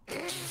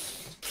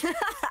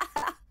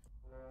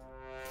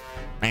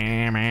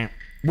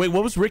 Wait,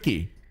 what was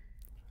Ricky?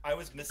 I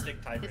was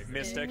Mystic tiebreaker.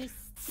 Mystic.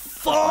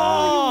 Fuck!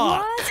 Oh,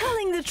 you are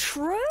telling the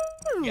truth.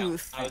 Yeah,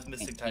 I was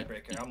Mystic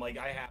tiebreaker. I'm like,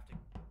 I have to.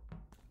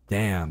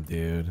 Damn,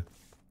 dude.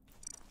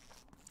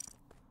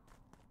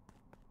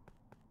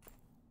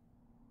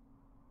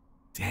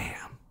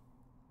 Damn.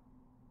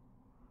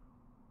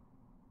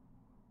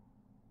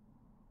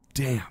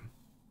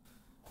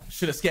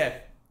 Should have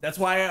skipped. That's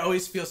why I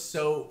always feel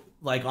so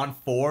like on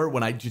 4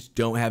 when I just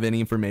don't have any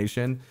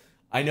information.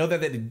 I know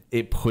that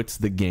it puts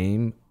the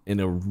game in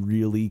a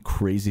really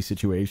crazy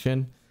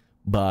situation,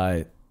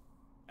 but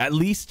at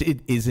least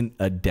it isn't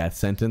a death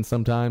sentence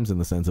sometimes, in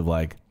the sense of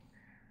like,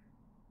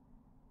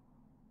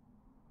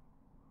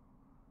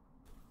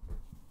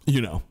 you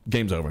know,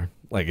 game's over.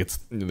 Like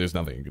there's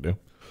nothing you can do.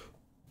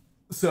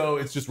 So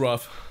it's just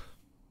rough.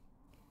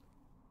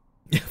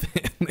 Yeah,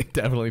 they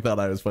definitely thought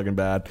I was fucking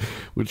bad,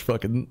 which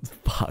fuck,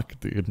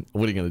 dude.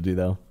 What are you gonna do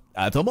though?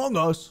 That's Among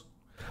Us.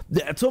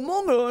 That's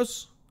Among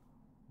Us.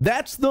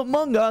 That's the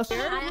Among Us.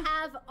 I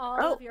have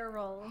all of your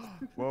roles.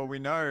 Well, we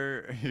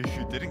know you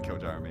didn't kill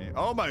Jeremy.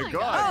 Oh my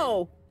god.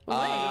 Oh.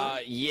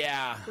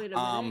 Yeah. Wait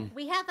a minute.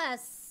 We have a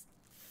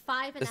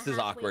 5.5 This is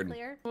awkward.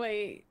 clear.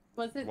 Wait,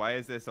 was it? Why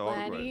is this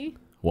awkward? Laddie?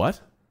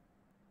 What?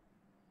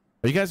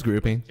 Are you guys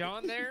grouping?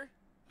 John there?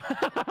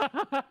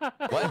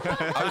 What?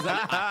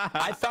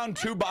 I found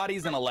 2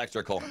 bodies in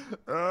electrical.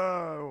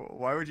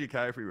 Why would you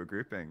care if we were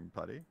grouping,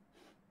 Putty?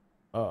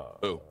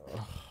 Oh.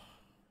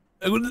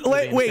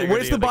 Wait,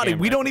 where's the body?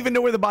 We don't even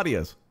know where the body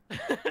is.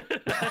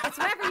 It's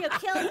wherever you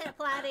killed it,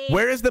 Platy.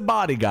 Where is the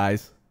body,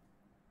 guys?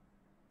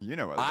 You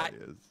know where the body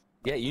is.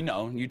 Yeah, you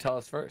know. You tell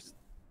us first.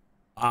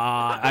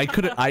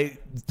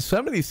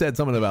 Somebody said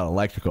something about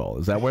electrical.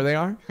 Is that where they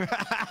are?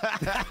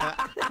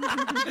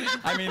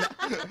 I mean,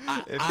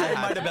 I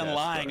might have been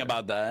lying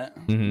about that,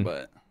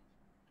 but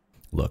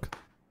look,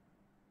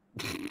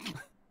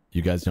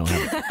 you guys don't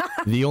have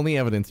the only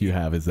evidence you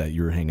have is that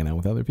you're hanging out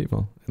with other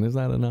people, and is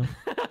that enough?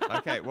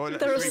 Okay, well,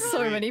 there are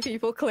so many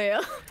people clear.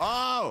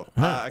 Oh,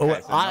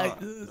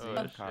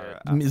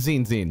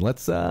 Zine,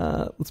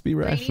 let's be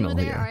rational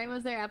was there, here. Ari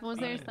was there, Apple was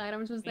there,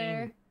 Sidearms was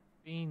there.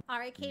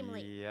 Ari came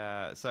late.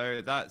 Yeah,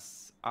 so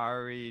that's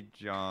Ari,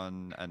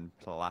 John, and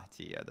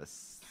Platy are the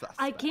suspects.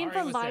 I came Ari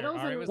from was there. Vitals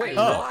Ari and was wait,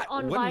 there.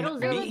 on What? Vitals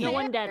there was Me? no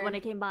one dead when I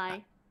came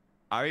by.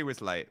 Ari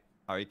was late.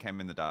 Ari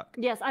came in the dark.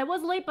 Yes, I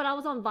was late, but I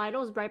was on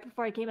Vitals right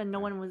before I came and no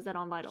one was dead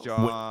on Vitals.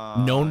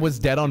 John... No one was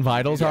dead on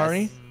Vitals,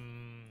 Ari?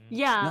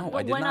 Yeah, No, but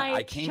I did when not.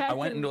 I I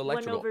went into went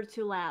electrical. over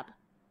to lab.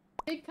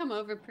 I did come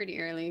over pretty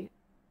early.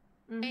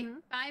 Hey,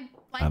 bye,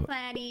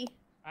 Platy.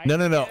 No.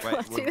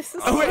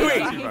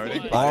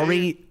 Wait.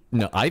 Ari,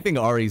 no, I think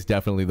Ari's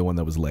definitely the one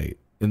that was late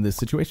in this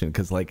situation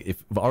because, like,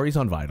 if Ari's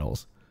on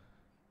Vitals,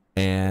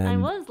 and I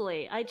was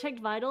late. I checked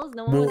Vitals.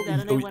 No one was dead,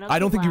 and I went up. I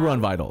don't to think you were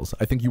on lab. Vitals.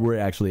 I think you were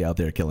actually out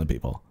there killing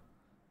people.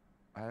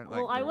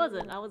 Well, I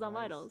wasn't. I was on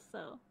Vitals,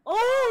 so.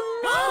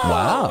 Oh no!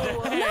 Wow.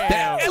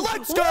 Hey,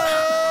 let's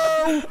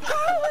go!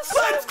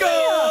 Let's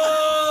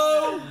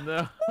go!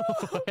 No.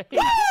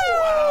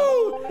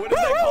 Wow. What is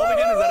that called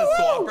again? Is that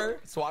a swapper?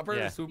 Swapper?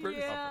 Yeah. Super?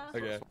 Yeah.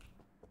 Okay.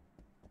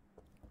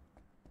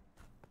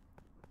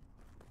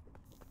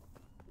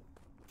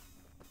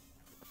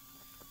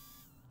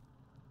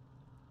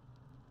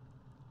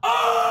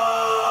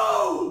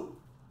 Oh!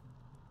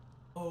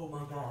 Oh my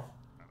god.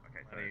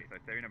 Okay, so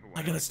theory number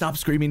 1. I gotta stop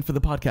screaming for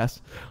the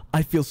podcast.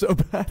 I feel so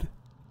bad.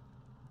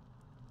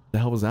 The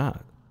hell was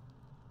that?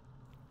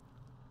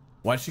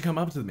 Why'd she come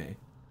up to me?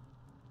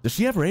 Does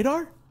she have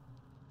radar?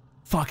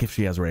 Fuck if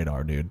she has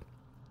radar, dude.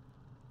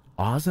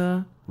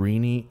 Ozza,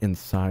 Rini, and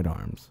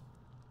Sidearms.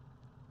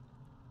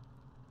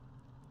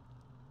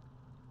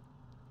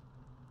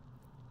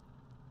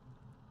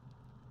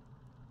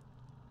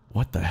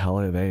 What the hell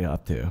are they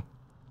up to?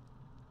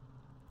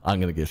 I'm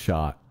gonna get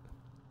shot.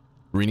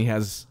 Rini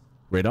has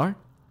radar?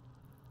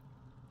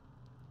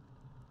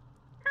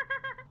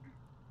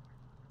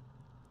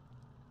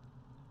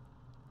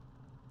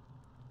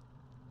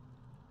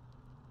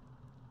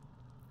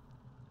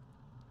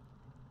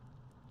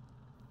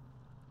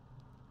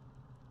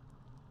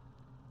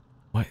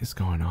 What is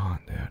going on,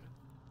 dude?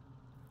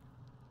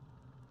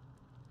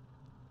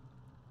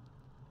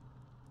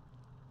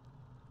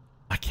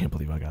 I can't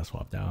believe I got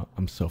swapped out.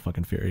 I'm so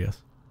fucking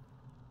furious.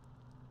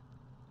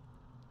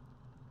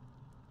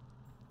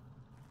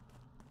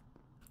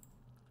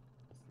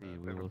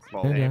 We will see.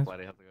 Hey, Hey, guys.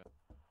 Bloody, how's it going?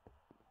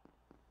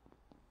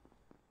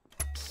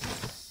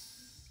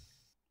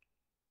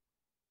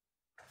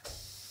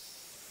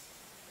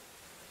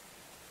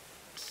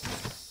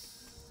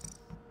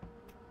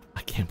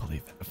 I can't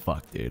believe that.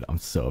 Fuck, dude. I'm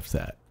so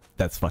upset.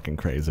 That's fucking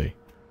crazy.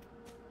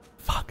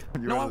 Fuck.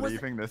 You No, were I wasn't-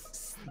 leaving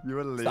this. You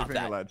were Stop leaving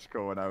that.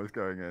 electrical when I was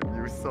going in.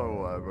 You were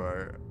so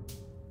bro.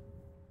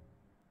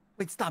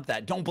 Wait, stop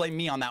that. Don't blame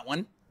me on that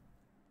one.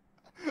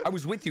 I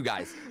was with you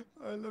guys.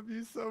 I love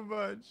you so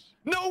much.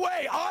 No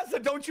way!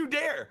 Ozza, don't you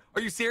dare!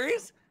 Are you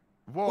serious?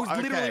 Well, I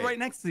was literally right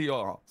next to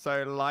y'all.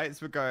 So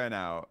lights were going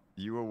out.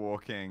 You were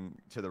walking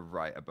to the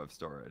right above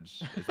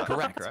storage. Is that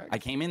Correct. I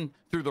came in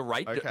through the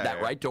right, Okay.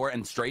 that right door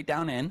and straight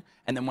down in.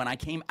 And then when I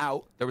came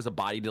out, there was a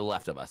body to the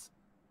left of us.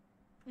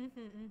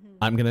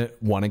 I'm gonna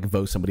want to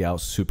vote somebody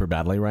out super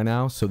badly right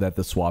now so that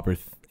the swapper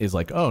is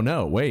like, oh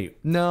no, wait.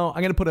 No,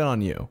 I'm gonna put it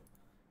on you.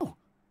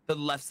 The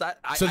left side.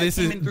 So I this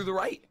came is in through the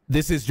right.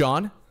 This is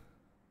John?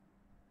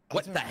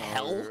 What the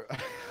hell?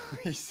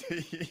 You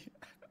see,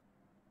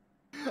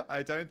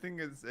 I don't think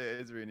it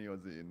is Rini or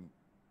Zine.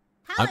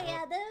 Hell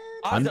yeah,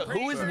 dude. Ozza,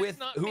 pretty who is sure it's with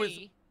not who is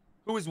me.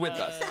 who is with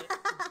us?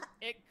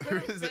 It Who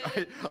could is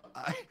it?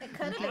 I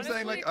keep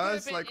saying like Honestly, it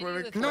us, could've like been we're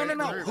any a of the No, three. no,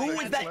 no. group, Who like,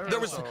 was it's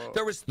that?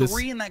 There was This-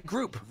 3 in that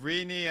group.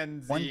 Rini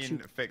and One, Zine two-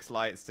 fixed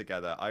lights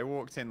together. I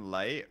walked in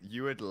late.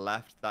 You had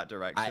left that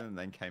direction and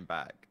then came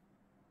back.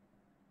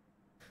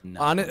 No,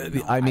 I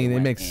mean, it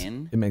went makes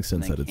in sense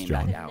and that then it's came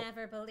John. back out.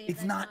 Never believe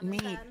It's it, not me.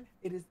 Jonathan.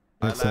 It is.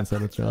 Makes sense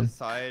that it's John. The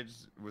side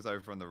was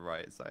over on the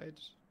right side.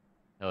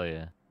 Hell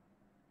yeah.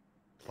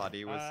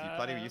 Bloody, were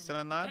you still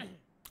in that?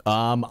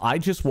 I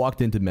just walked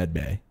into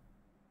medbay.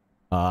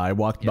 I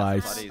walked by.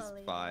 Platy's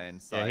fine. Yeah,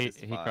 Side is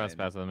he fine. crossed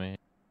paths with me.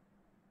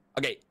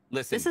 Okay,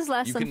 listen. This is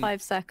less you than can-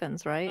 5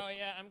 seconds, right? Oh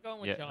yeah, I'm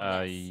going with Yeah,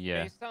 John.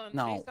 yeah. Based on,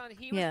 No. based on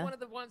he was Yeah. one of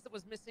the ones that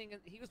was missing.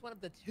 He was one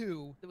of the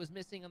 2 that was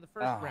missing on the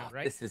first Ah, round,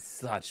 right? This is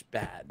such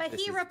bad. But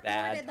this he is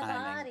bad reported the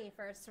timing. body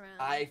first round.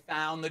 I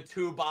found the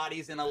 2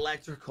 bodies in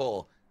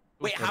electrical.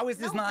 Wait, how is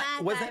this no not?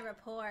 bad Wasn't guy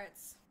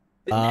reports.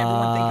 didn't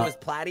everyone think it was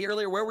Platy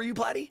earlier? Where were you,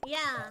 Platy?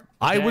 Yeah.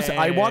 I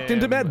walked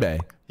into medbay.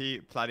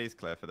 Platy's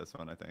clear for this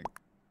one, I think.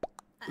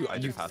 I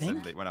You just passed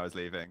him think? when I was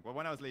leaving. Well,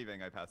 when I was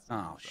leaving, I passed him.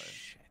 Oh so.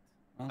 shit.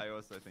 I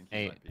also think he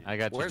Hey, might be. I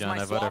got you, Where's John.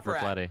 my I voted for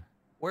swapper at? Platy.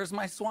 Where's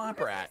my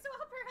swapper at?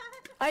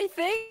 I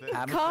think Good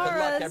luck,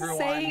 Kara everyone.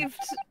 saved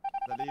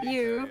The leading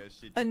you area,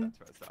 she did and that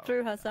to herself.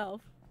 through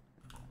herself.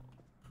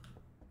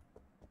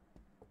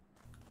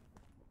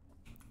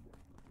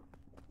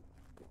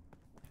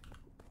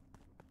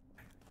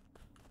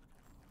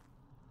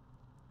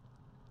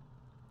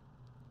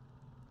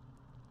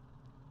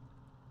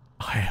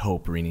 I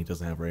hope Rini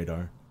doesn't have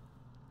radar.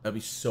 That'd be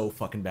so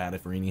fucking bad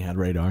if Rini had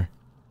radar.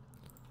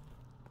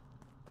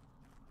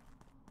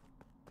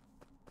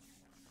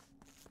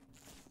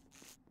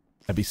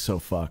 That'd be so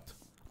fucked.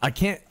 I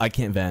can't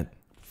vent.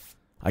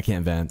 I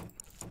can't vent.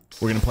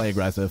 We're gonna play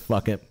aggressive.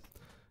 Fuck it.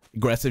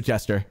 Aggressive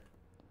Jester.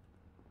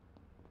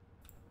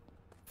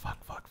 Fuck.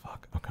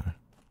 Okay.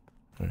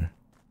 Alright.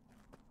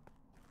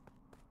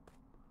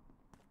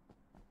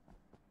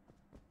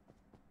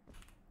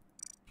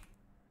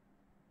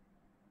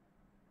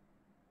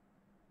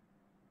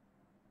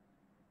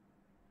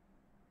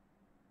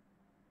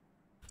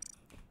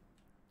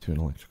 Two in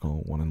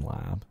electrical, 1 in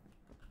lab.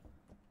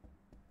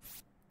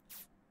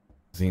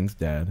 Zine's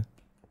dead.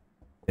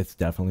 It's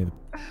definitely the...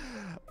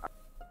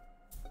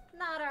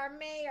 Not our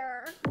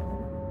mayor.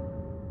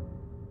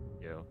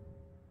 Yo.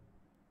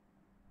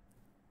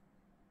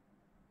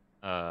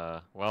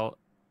 Well,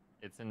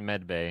 it's in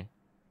medbay.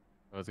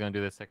 I was gonna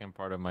do the second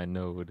part of my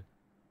node.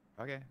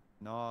 Okay.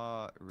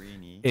 No,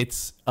 Rini.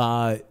 It's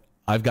I've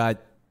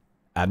got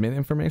admin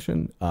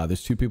information.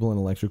 There's 2 people in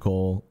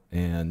electrical,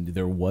 and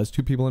there was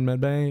 2 people in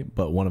medbay,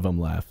 but one of them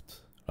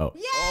left. Oh.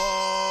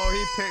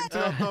 Oh, he picked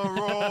up the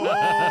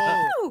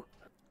roll.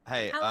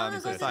 Hey, How long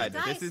ago did it Side,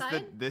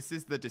 die, this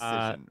is the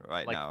decision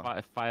right like now.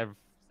 5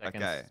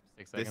 seconds. Okay,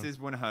 6 seconds. this is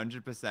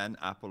 100%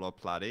 Apple or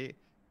Platy.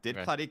 Did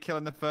Okay. Platy kill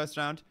in the first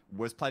round?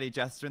 Was Platy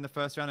Jester in the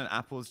first round, and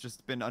Apple's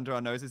just been under our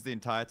noses the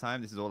entire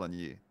time? This is all on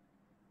you.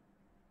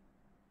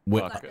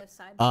 What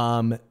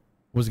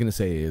was gonna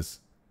say is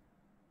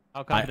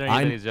How confident are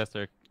you that he's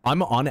Jester?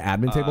 I'm on the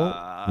admin table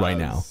right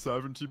now.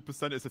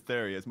 70% is a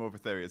theory. It's more of a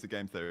theory. It's a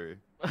game theory.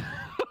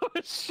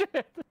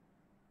 Shit.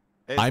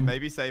 It's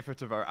maybe safer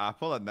to vote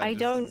Apple and then I just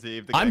don't- see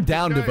if the I'm game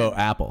down keeps to going. vote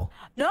Apple.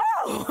 No.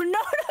 What do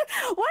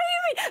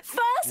you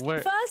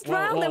mean? First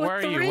round, there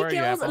were 3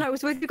 kills, and I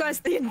was with you guys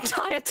the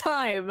entire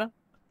time.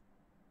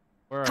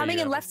 Where are Coming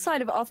you, in Apple? left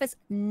side of office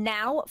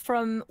now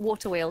from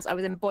water wheels. I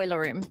was in boiler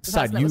room. The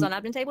Side, person that was you- on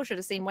admin table should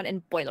have seen one in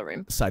boiler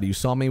room. Side, you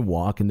saw me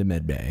walk into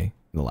medbay in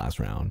the last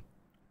round.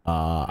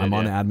 I'm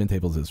on the admin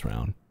tables this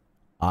round.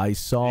 I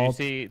saw.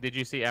 Did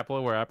you see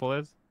Apple where Apple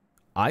is?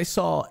 I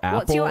saw Apple.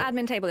 What's your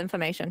admin table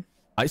information?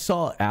 I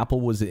saw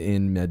Apple was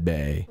in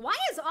medbay. Why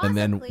is and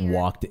then clear?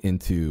 walked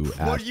into.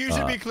 Well, you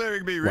should be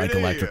clearing me, like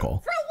really. electrical.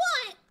 For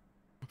what?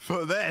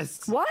 For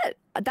this. What?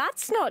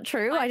 That's not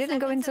true. I didn't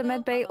go into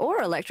medbay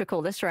or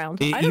electrical this round.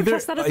 I don't Either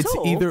trust that at it's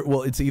all.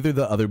 either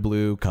the other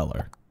blue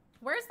color.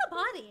 Where's the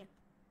body?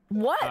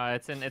 What?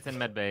 It's in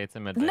medbay. It's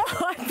in medbay. No,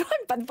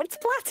 but it's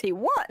Platty.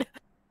 What?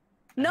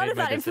 None made of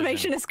my that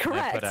information decision. is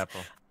I put correct.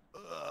 Apple.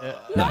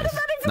 None of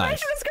that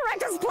information is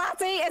correct. It's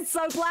Platty. It's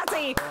so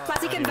Platty.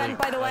 Platty can vent,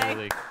 by the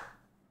way.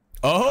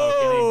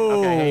 Oh,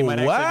 okay, hey, he might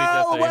actually be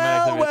Jester. He might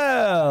actually be-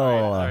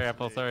 well. Sorry,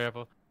 Apple. Sorry,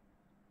 Apple.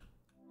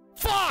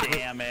 Fuck!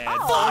 Damn it.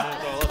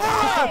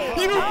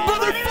 You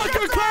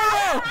motherfucker,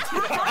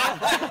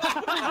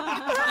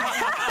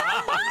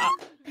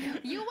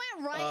 You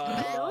went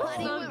right,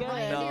 Platy went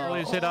right there.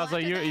 Holy shit, I was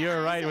like,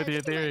 you're right with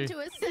your theory.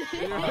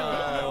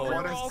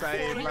 What a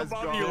save. Let's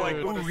go. You're like,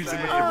 ooh, he's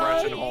in the Cora!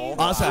 depression hole.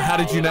 Asa, how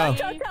did you know? I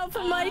jumped out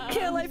for my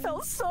kill. I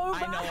felt so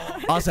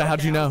bad. Asa,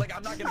 how'd you know? Like,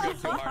 I'm not gonna go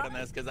too hard on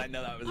this because I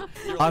know that was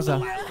you're like Asa. the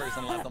last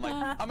person left. I'm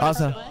like, I'm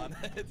Asa. on.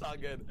 It's all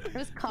good.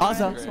 There's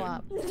Asa.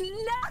 swap.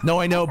 No,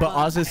 I know, but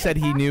Asa said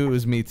he knew it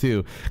was me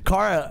too.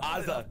 Kara,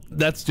 Asa.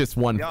 that's just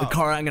one.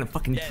 Kara, I'm gonna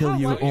fucking kill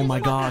you. Oh my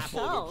gosh.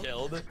 Apple who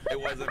killed. It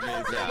wasn't me.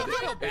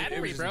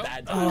 It was just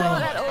bad.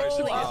 Not at all.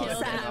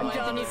 Oh, Sam,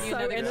 John's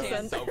so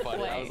innocent. so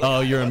funny. I was like, Oh,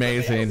 you're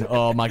amazing.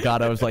 Oh my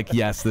god, I was like,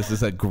 yes, this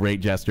is a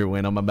great Jester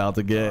win I'm about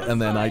to get,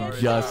 and then I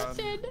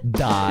just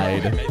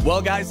died.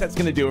 Well, guys, that's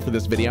gonna do it for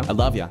this video. I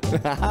love ya.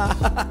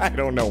 I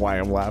don't know why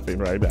I'm laughing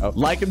right now.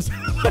 Like and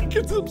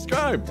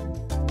subscribe.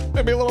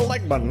 Maybe a little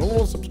like button, a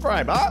little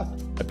subscribe, huh?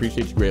 I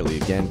appreciate you greatly.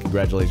 Again,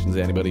 congratulations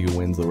to anybody who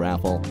wins the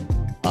raffle.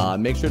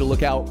 Make sure to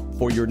look out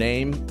for your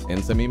name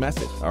and send me a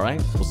message. All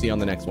right, we'll see you on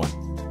the next one.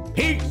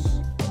 Peace.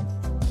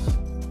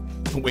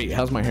 Wait,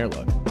 how's my hair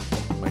look?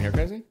 My hair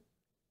crazy?